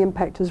lot of the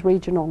impact is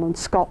regional, and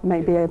Scott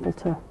may be able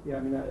to. Yeah, I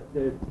mean,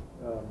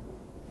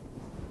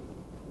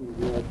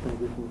 the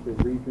transition to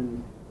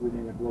regions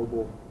within a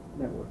global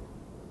network.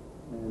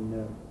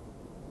 And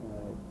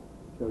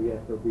so yes,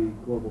 there'll be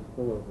global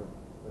spillover,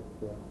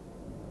 but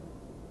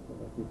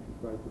I think she's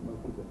right that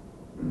most of the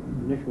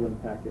initial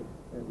impact,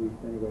 at least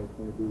anyway, is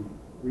going to be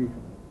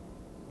regional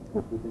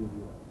within the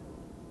U.S.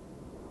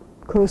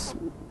 Of course,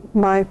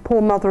 my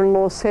poor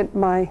mother-in-law sent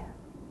my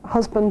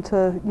husband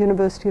to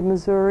University of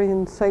Missouri,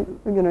 and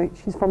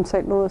she's from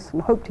St. Louis,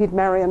 and hoped he'd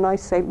marry a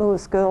nice St.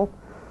 Louis girl,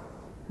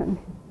 and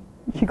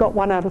she got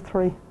 1 out of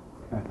 3.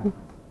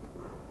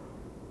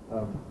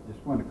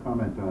 Just want to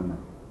comment on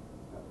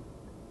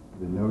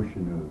the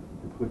notion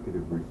of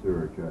duplicative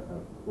research.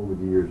 Over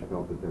the years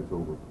felt that that's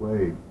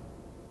overplayed,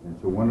 and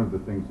so one of the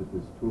things that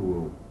this tool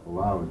will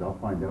allow is I'll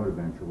find out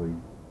eventually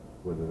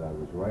whether that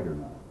was right or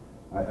not.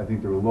 I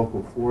think there are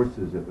local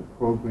forces at the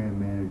program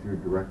manager,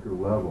 director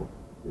level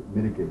that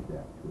mitigate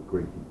that to a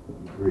great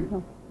degree.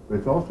 But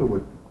it's also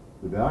what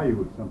the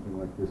value of something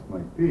like this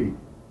might be.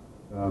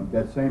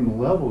 That same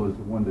level is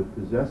the one that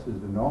possesses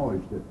the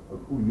knowledge of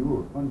who you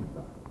were funded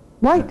by.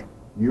 Right.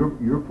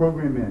 Your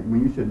program manager,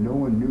 when you said no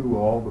one knew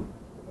all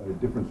the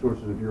different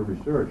sources of your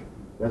research,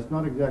 that's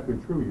not exactly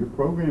true. Your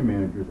program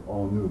managers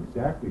all knew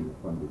exactly who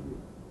funded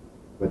you.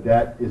 But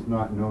that is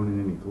not known in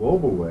any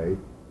global way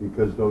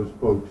because those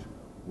folks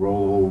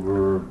roll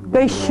over,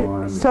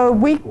 so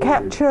we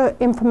capture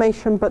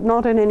information, but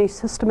not in any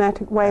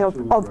systematic way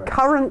of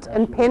current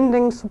and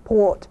pending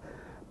support.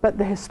 But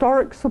the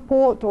historic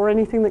support or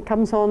anything that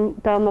comes on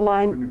down the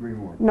line, couldn't agree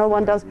more. No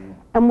one does.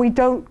 And we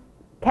don't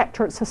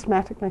capture it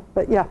systematically.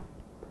 But yeah,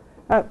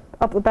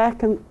 up the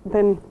back, and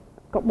then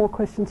got more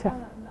questions here.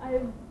 I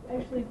have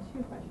actually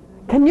 2 questions.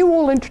 Can you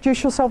all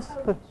introduce yourselves?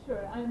 Oh,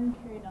 sure. I'm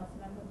Carrie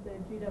Nelson. I'm with the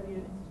GW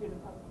Institute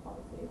of Public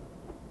Policy.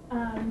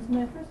 So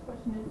my first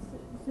question is,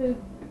 so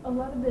a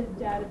lot of the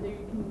data that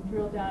you can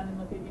drill down and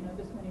look at,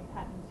 this many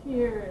patents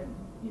here and,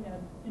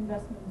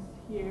 investments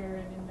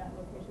here and in that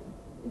location,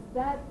 is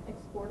that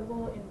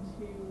exportable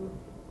into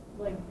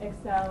like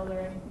Excel or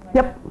anything like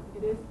that?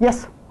 It is?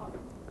 Yes. Awesome.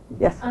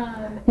 Yes.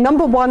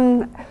 Number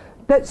one,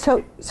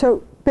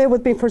 so bear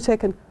with me for a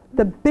second.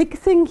 The big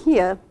thing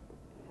here,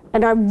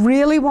 and I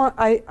really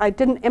I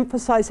didn't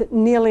emphasize it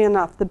nearly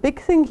enough. The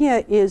big thing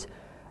here is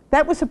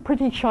that was a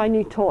pretty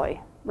shiny toy,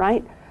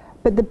 right?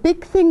 But the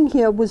big thing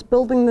here was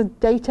building the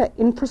data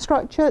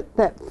infrastructure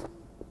that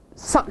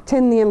sucked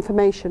in the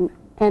information.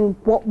 And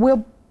what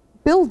we're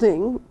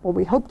building, or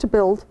we hope to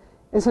build,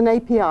 is an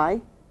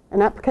API,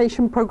 an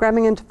application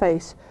programming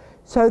interface,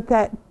 so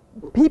that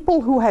people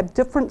who have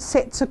different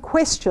sets of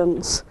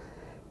questions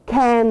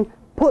can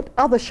put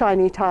other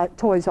shiny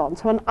toys on.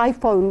 So an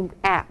iPhone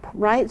app,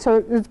 right?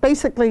 So it's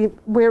basically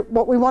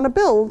what we want to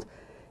build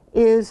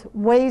is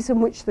ways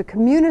in which the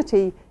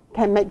community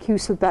can make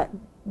use of that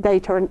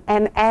data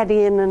and add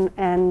in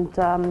and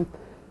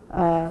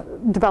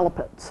develop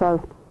it. So.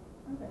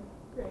 Okay,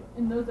 great.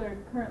 And those are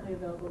currently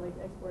available, like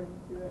exporting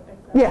to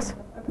Excel? Yes.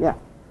 Okay. Yeah.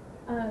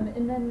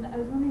 And then I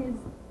was wondering,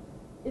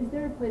 is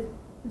there a place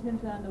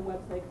potentially on the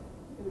website?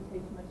 It would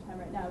take too much time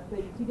right now, but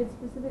do you get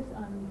specifics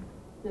on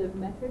the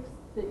metrics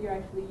that you're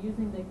actually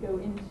using that go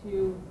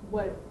into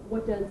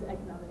what does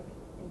economic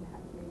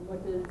impact mean?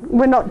 What does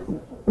we're not.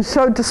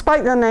 So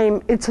despite the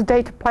name, it's a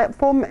data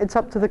platform. It's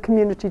up to the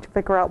community to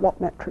figure out what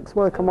metrics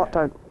work and what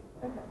don't.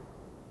 Okay.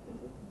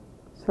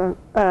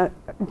 So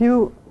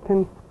you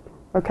can,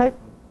 okay?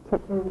 So,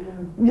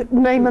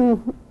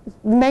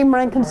 name,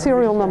 rank, and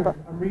serial number.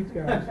 I'm Reed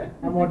Gass.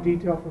 I want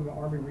detail from the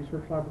Army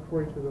Research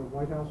Laboratory to the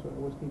White House at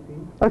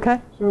OSTP. Okay.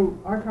 So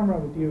I come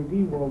around the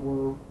DOD world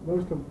where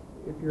most of,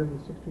 if you're in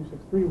the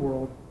 6263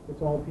 world,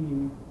 it's all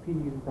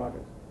PEs and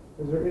projects.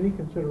 Is there any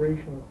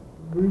consideration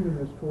of moving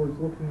this towards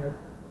looking at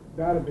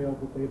that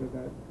available data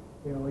that,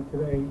 like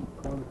today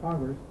on the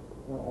Congress,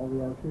 or all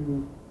the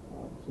R2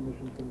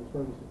 submissions from the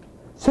services?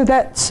 So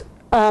that's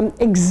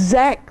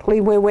exactly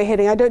where we're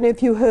heading. I don't know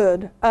if you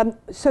heard.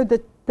 So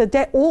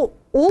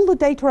all the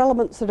data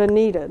elements that are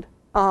needed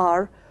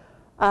are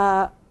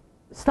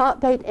start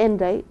date, end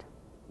date,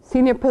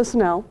 senior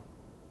personnel,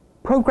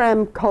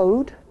 program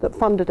code that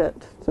funded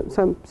it,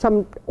 so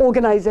some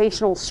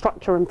organizational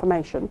structure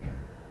information,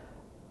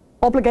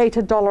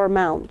 obligated dollar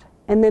amount,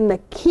 and then the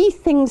key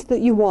things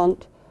that you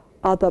want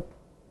are the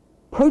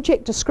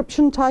project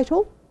description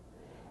title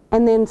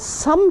and then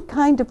some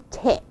kind of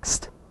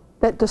text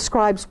that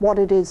describes what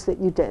it is that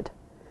you did.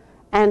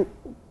 And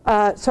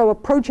so a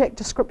project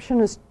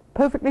description is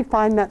perfectly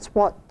fine. That's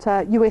what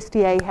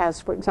USDA has,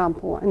 for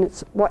example, and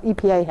it's what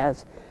EPA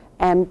has,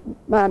 and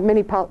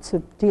many parts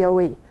of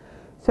DOE.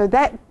 So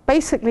that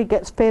basically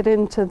gets fed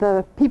into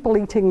the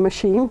people-eating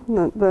machine,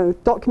 the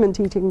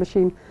document-eating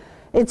machine.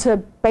 It's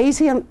a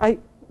Bayesian,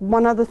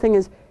 one other thing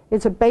is,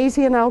 it's a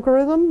Bayesian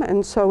algorithm,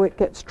 and so it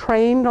gets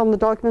trained on the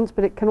documents,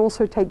 but it can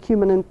also take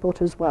human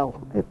input as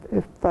well.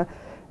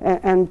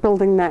 And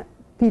building that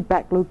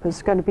feedback loop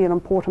is going to be an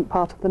important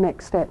part of the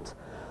next steps.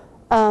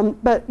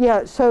 But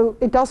yeah, so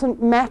it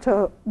doesn't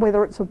matter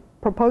whether it's a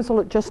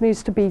proposal, it just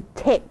needs to be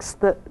text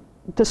that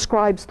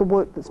describes the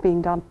work that's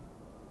being done.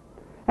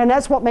 And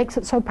that's what makes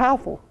it so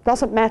powerful.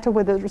 Doesn't matter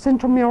whether it's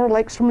intramural,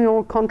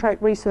 extramural,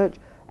 contract research,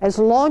 as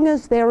long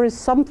as there is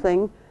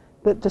something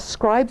that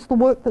describes the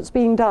work that's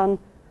being done,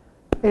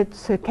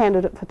 it's a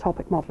candidate for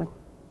topic modeling.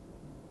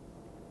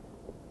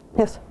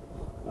 Yes?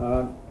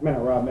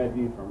 Commander Rob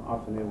Medvey from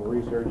Office of Naval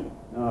Research.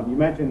 You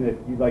mentioned that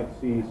you'd like to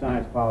see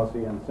science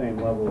policy on the same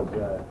level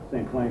as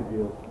same playing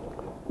field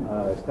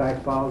as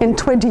tax policy. In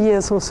 20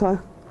 years or so.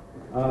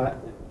 I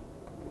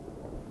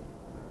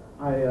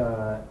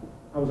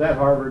was at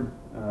Harvard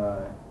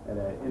at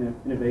an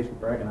Innovation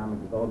for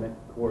Economic Development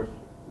course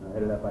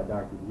headed up by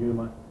Dr.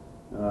 Juma.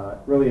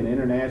 Really an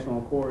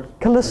international course.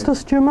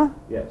 Callistus Juma?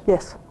 Yes.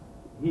 Yes.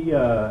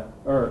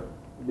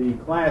 The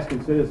class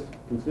consisted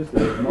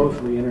of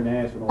mostly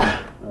international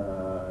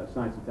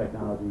science and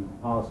technology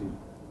policy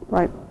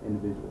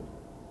individuals.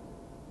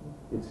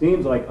 It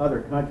seems like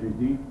other countries,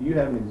 do you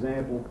have an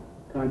example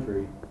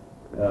country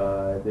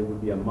that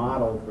would be a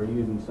model for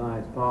using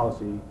science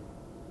policy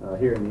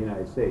here in the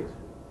United States?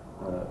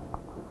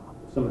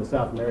 Some of the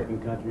South American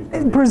countries.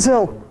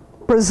 Brazil.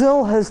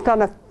 Brazil has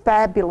done a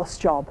fabulous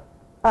job.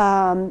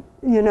 You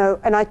know,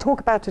 and I talk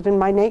about it in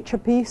my Nature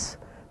piece.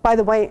 By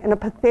the way, in a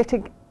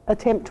pathetic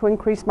attempt to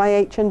increase my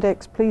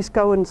H-index, please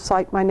go and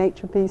cite my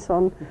Nature piece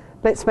on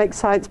let's make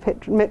science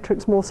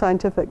metrics more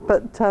scientific.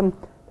 But that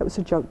was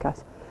a joke,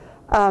 guys.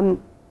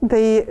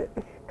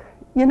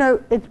 You know,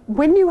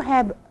 when you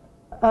have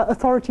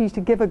authorities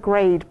to give a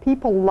grade,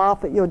 people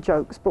laugh at your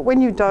jokes. But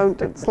when you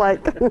don't, it's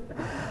like...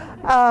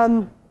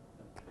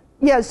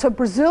 yeah, so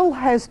Brazil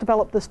has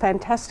developed this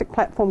fantastic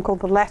platform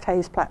called the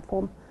Lattes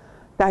platform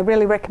that I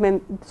really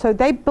recommend. So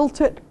they built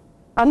it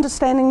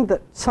understanding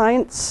that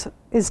science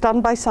is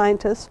done by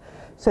scientists.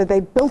 So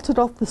they built it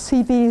off the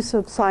CVs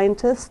of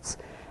scientists.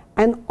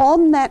 And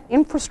on that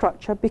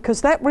infrastructure,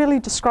 because that really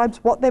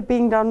describes what they're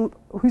being done,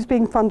 who's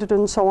being funded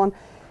and so on,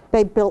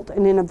 they built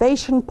an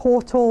innovation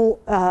portal,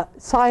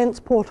 science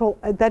portal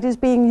that is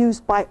being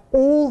used by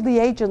all the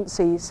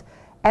agencies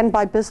and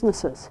by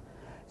businesses.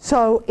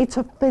 So it's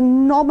a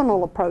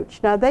phenomenal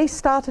approach. Now, they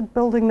started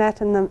building that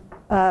in the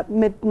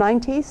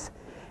mid-90s,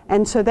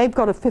 and so they've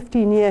got a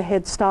 15-year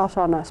head start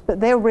on us,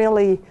 but they're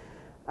really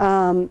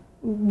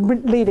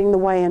leading the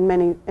way in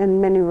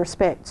many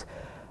respects.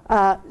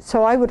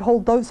 So I would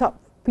hold those up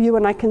for you,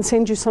 and I can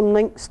send you some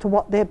links to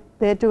what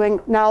they're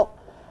doing. Now,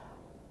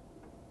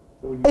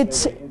 so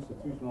it's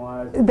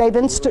institutionalized.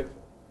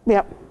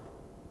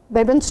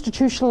 They've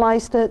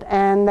institutionalized it,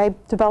 and they've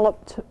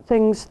developed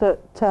things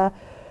that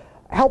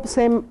helps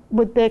them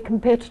with their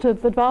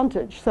competitive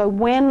advantage. So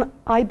when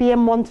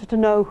IBM wanted to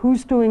know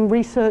who's doing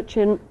research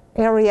in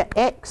area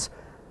X,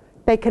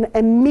 they can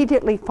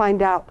immediately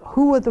find out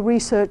who are the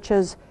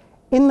researchers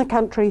in the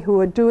country who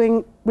are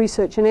doing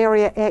research in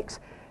area X,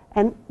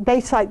 and they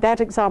cite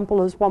that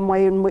example as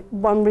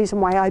one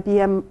reason why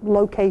IBM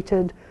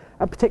located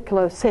a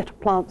particular set of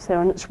plants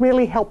there, and it's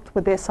really helped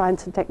with their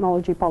science and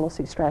technology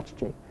policy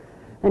strategy.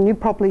 And you've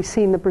probably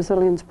seen the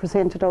Brazilians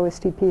present at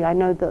OSTP. I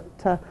know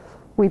that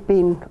we've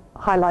been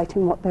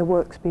highlighting what their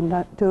work's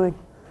been doing.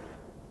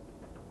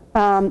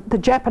 The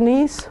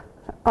Japanese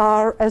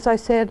are, as I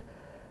said,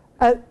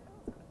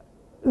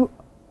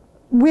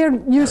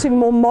 we're using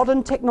more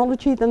modern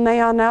technology than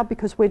they are now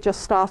because we're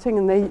just starting,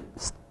 and they,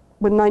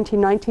 with late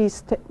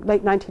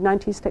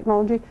 1990s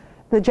technology.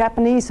 The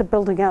Japanese are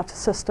building out a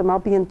system. I'll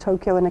be in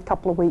Tokyo in a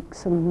couple of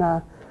weeks and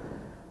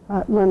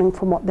learning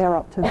from what they're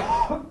up to.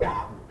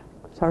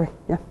 Sorry,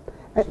 yeah.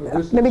 So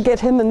let me get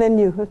him and then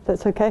you, if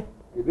that's okay.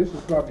 This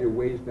is probably a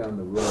ways down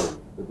the road,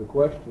 but the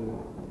question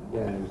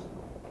then is,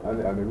 on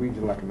the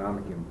regional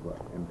economic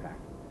impact,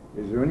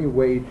 is there any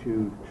way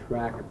to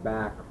track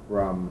back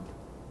from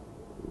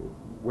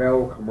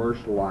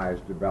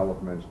well-commercialized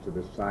developments to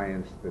the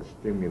science that's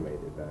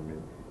stimulated? I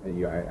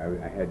mean,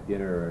 I had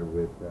dinner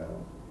with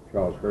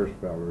Charles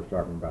Hirschfeld. We were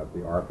talking about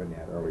the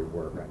ARPANET early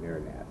work on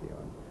Internet,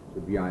 so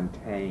beyond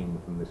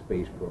Tang from the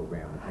space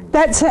program.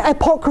 That's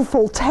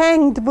apocryphal.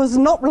 Tang was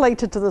not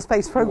related to the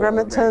space program,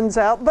 it turns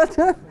out. But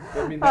I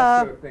mean,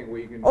 that's the thing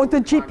where you can. Oh,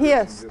 the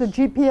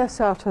GPS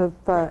out of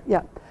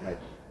yeah. Right.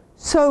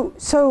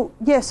 So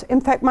yes, in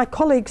fact, my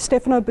colleague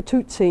Stefano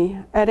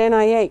Bertuzzi at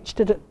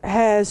NIH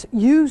has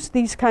used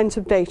these kinds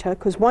of data,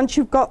 because once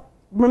you've got,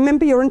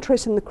 remember your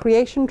interest in the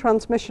creation,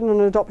 transmission,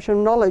 and adoption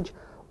of knowledge.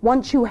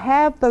 Once you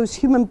have those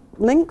human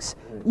links,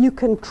 you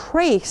can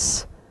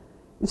trace.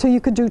 So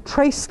you could do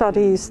trace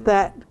studies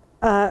that,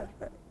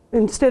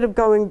 instead of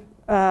going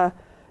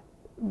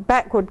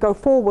backward, go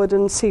forward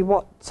and see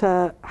what,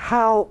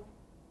 how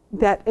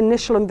that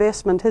initial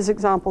investment, his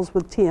examples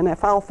with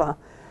TNF alpha,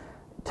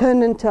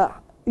 turned into,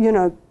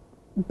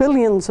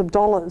 billions of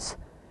dollars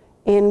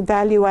in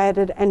value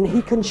added, and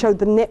he can show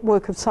the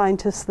network of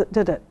scientists that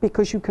did it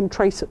because you can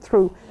trace it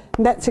through.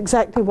 And that's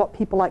exactly what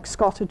people like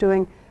Scott are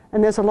doing.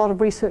 And there's a lot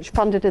of research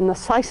funded in the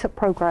SciSIP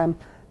program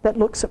that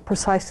looks at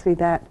precisely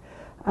that.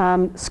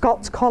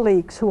 Scott's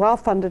colleagues, who are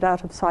funded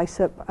out of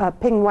SciSIP,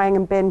 Ping Wang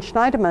and Ben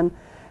Schneiderman,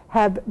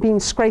 have been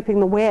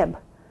scraping the web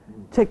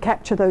to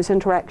capture those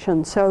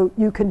interactions. So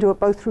you can do it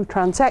both through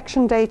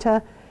transaction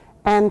data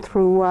and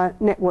through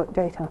network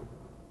data.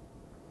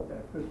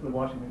 Chris from the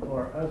Washington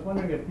Core. I was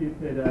wondering if you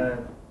could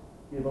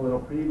give a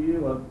little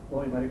preview of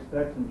what we might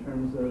expect in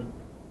terms of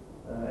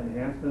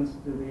enhancements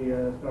to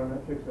the STAR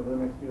metrics over the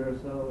next year or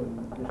so,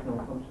 and additional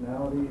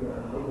functionality or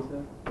data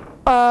sets?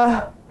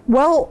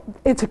 Well,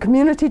 it's a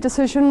community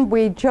decision.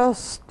 We've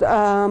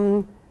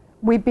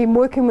been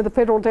working with the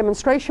Federal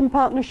Demonstration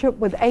Partnership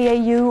with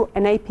AAU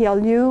and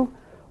APLU.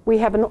 We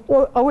have an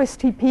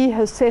OSTP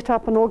has set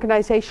up an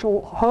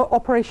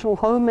operational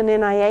home in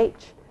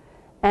NIH,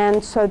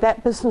 and so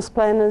that business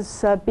plan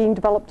is being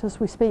developed as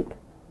we speak.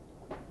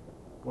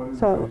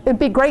 So it'd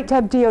be great to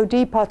have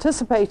DOD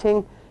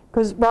participating,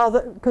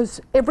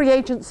 because every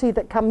agency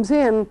that comes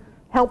in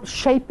helps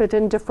shape it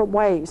in different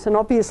ways, and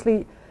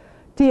obviously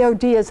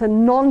DOD is a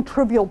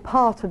non-trivial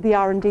part of the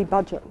R&D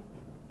budget.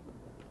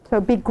 So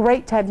it'd be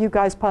great to have you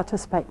guys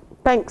participate.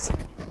 Thanks.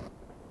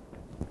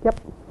 Yep.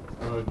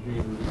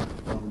 Gene,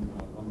 I'm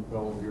a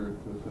fellow here at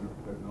the Center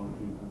for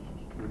Technology and National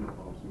Security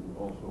Policy, but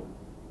also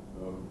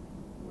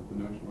with the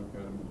National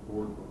Academy's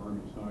Board for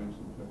Army Science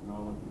and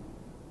Technology.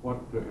 What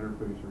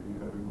interface are you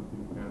having with the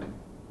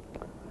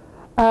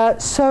Academy?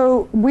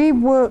 So we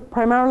work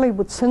primarily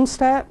with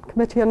CINSTAT,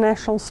 Committee on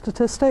National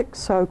Statistics,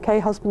 so Kay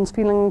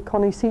Husbands-Feeling and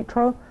Connie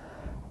Citro.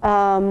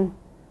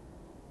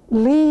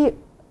 Lee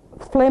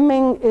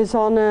Fleming is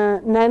on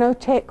a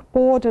nanotech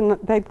board, and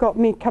they've got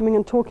me coming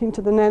and talking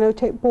to the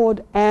nanotech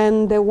board.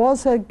 And there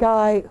was a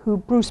guy who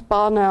Bruce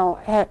Barnow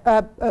had,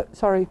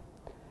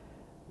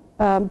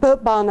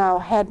 Bert Barnow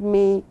had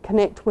me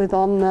connect with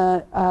on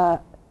the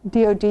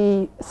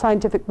DOD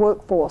scientific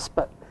workforce,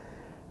 but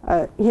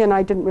he and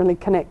I didn't really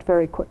connect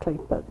very quickly.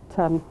 But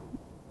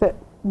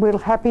we're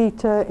happy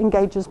to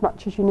engage as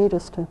much as you need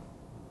us to.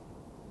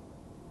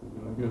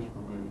 And I guess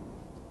from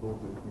both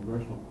a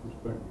congressional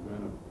perspective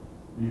and a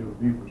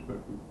DOD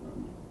perspective,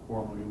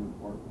 formerly in the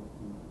department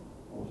and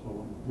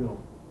also on the Hill,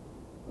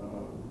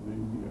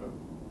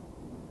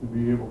 to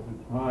be able to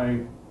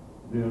tie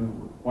then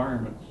the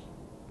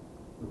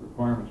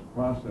requirements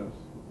process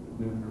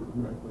then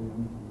directly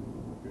into,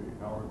 okay,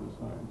 how are the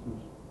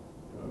sciences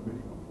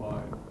being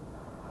applied?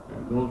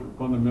 And those are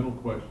fundamental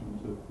questions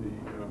that the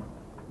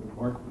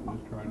department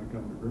is trying to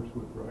come to grips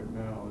with right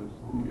now, is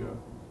with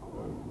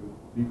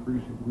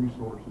decreasing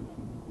resources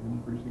and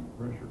increasing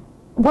pressure.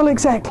 Well,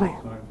 exactly.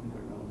 Science and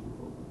technology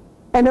program.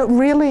 And it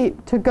really,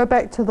 to go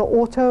back to the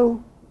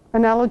auto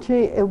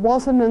analogy, it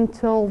wasn't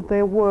until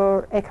there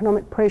were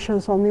economic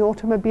pressures on the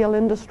automobile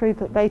industry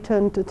that they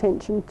turned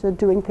attention to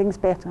doing things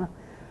better.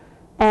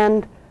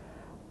 And,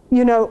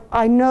 you know,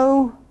 I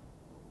know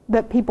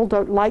that people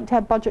don't like to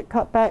have budget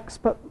cutbacks,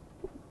 but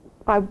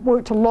I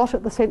worked a lot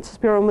at the Census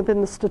Bureau and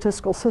within the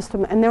statistical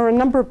system, and there were a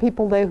number of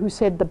people there who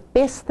said the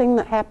best thing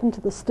that happened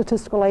to the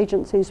statistical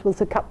agencies was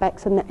the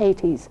cutbacks in the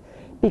 80s,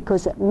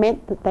 because it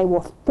meant that they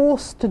were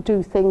forced to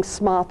do things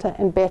smarter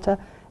and better,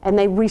 and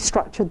they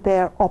restructured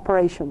their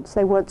operations.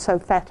 They weren't so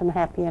fat and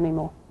happy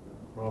anymore.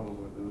 The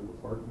problem with the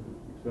department is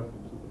the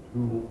acceptance of the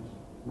tools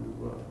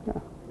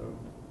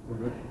to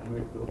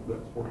make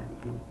that sort of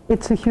decision.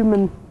 It's a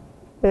human,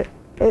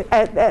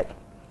 at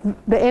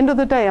the end of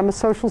the day, I'm a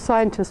social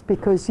scientist,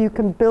 because you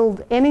can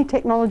build any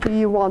technology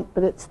you want,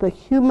 but it's the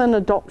human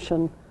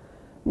adoption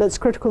that's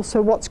critical.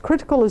 So what's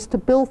critical is to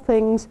build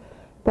things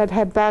that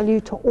have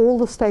value to all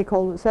the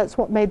stakeholders. That's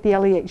what made the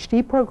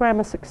LEHD program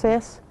a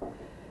success.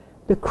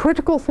 The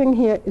critical thing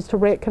here is to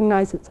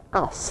recognize it's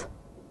us,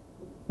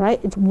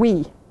 right? It's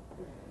we.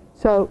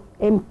 So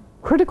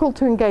critical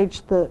to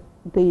engage the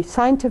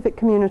scientific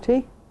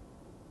community,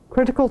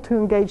 critical to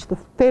engage the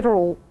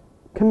federal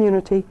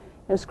community,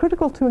 and it's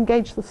critical to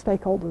engage the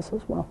stakeholders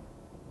as well.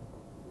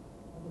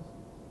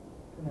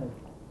 I'm just going to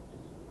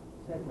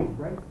set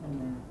right from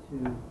that to,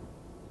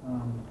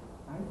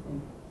 I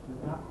think,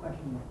 without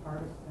question, the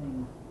hardest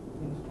thing, the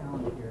biggest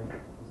challenge here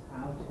is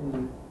how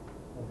to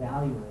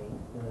evaluate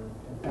the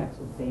effects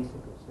of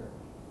basic research.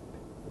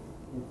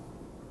 It's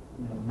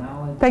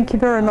knowledge. Thank you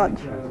very much.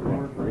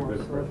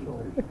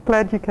 Social.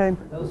 Glad you came.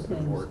 Those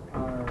things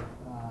are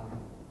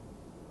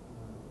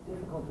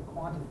difficult to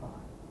quantify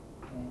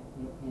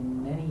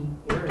in many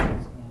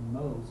areas, and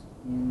most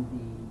in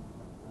the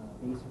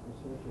basic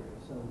research area.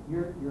 So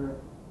you're an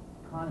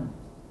economist.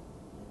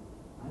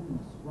 I'm an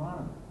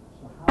astronomer.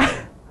 So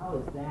how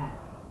is that?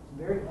 It's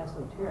very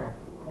esoteric.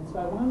 And so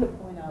I wanted to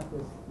point out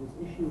this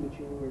issue which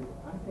you were,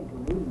 I think,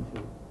 alluding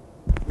to,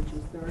 which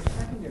is there are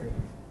secondary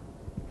impacts.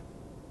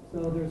 So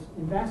there's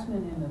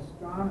investment in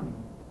astronomy,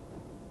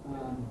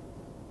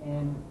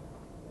 and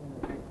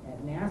at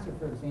NASA,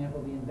 for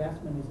example, the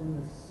investment is in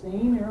the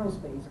same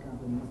aerospace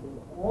companies that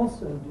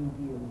also do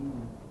DOD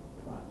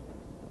projects.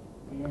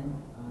 And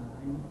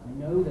I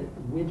know that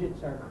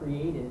widgets are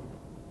created,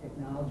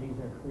 technologies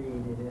are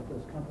created at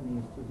those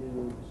companies to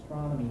do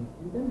astronomy,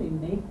 and then they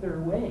make their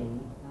way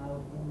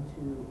out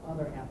into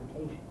other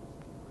applications,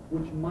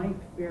 which might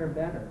fare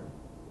better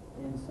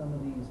in some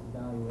of these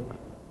evaluations.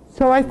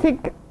 So I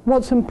think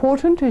what's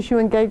important is you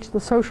engage the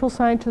social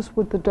scientists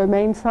with the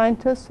domain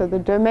scientists. So the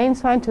domain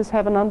scientists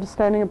have an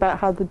understanding about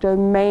how the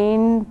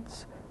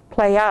domains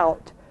play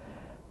out.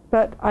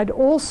 But I'd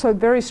also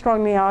very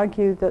strongly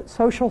argue that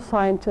social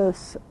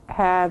scientists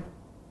have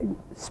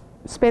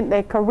spent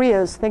their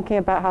careers thinking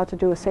about how to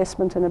do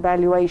assessment and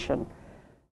evaluation.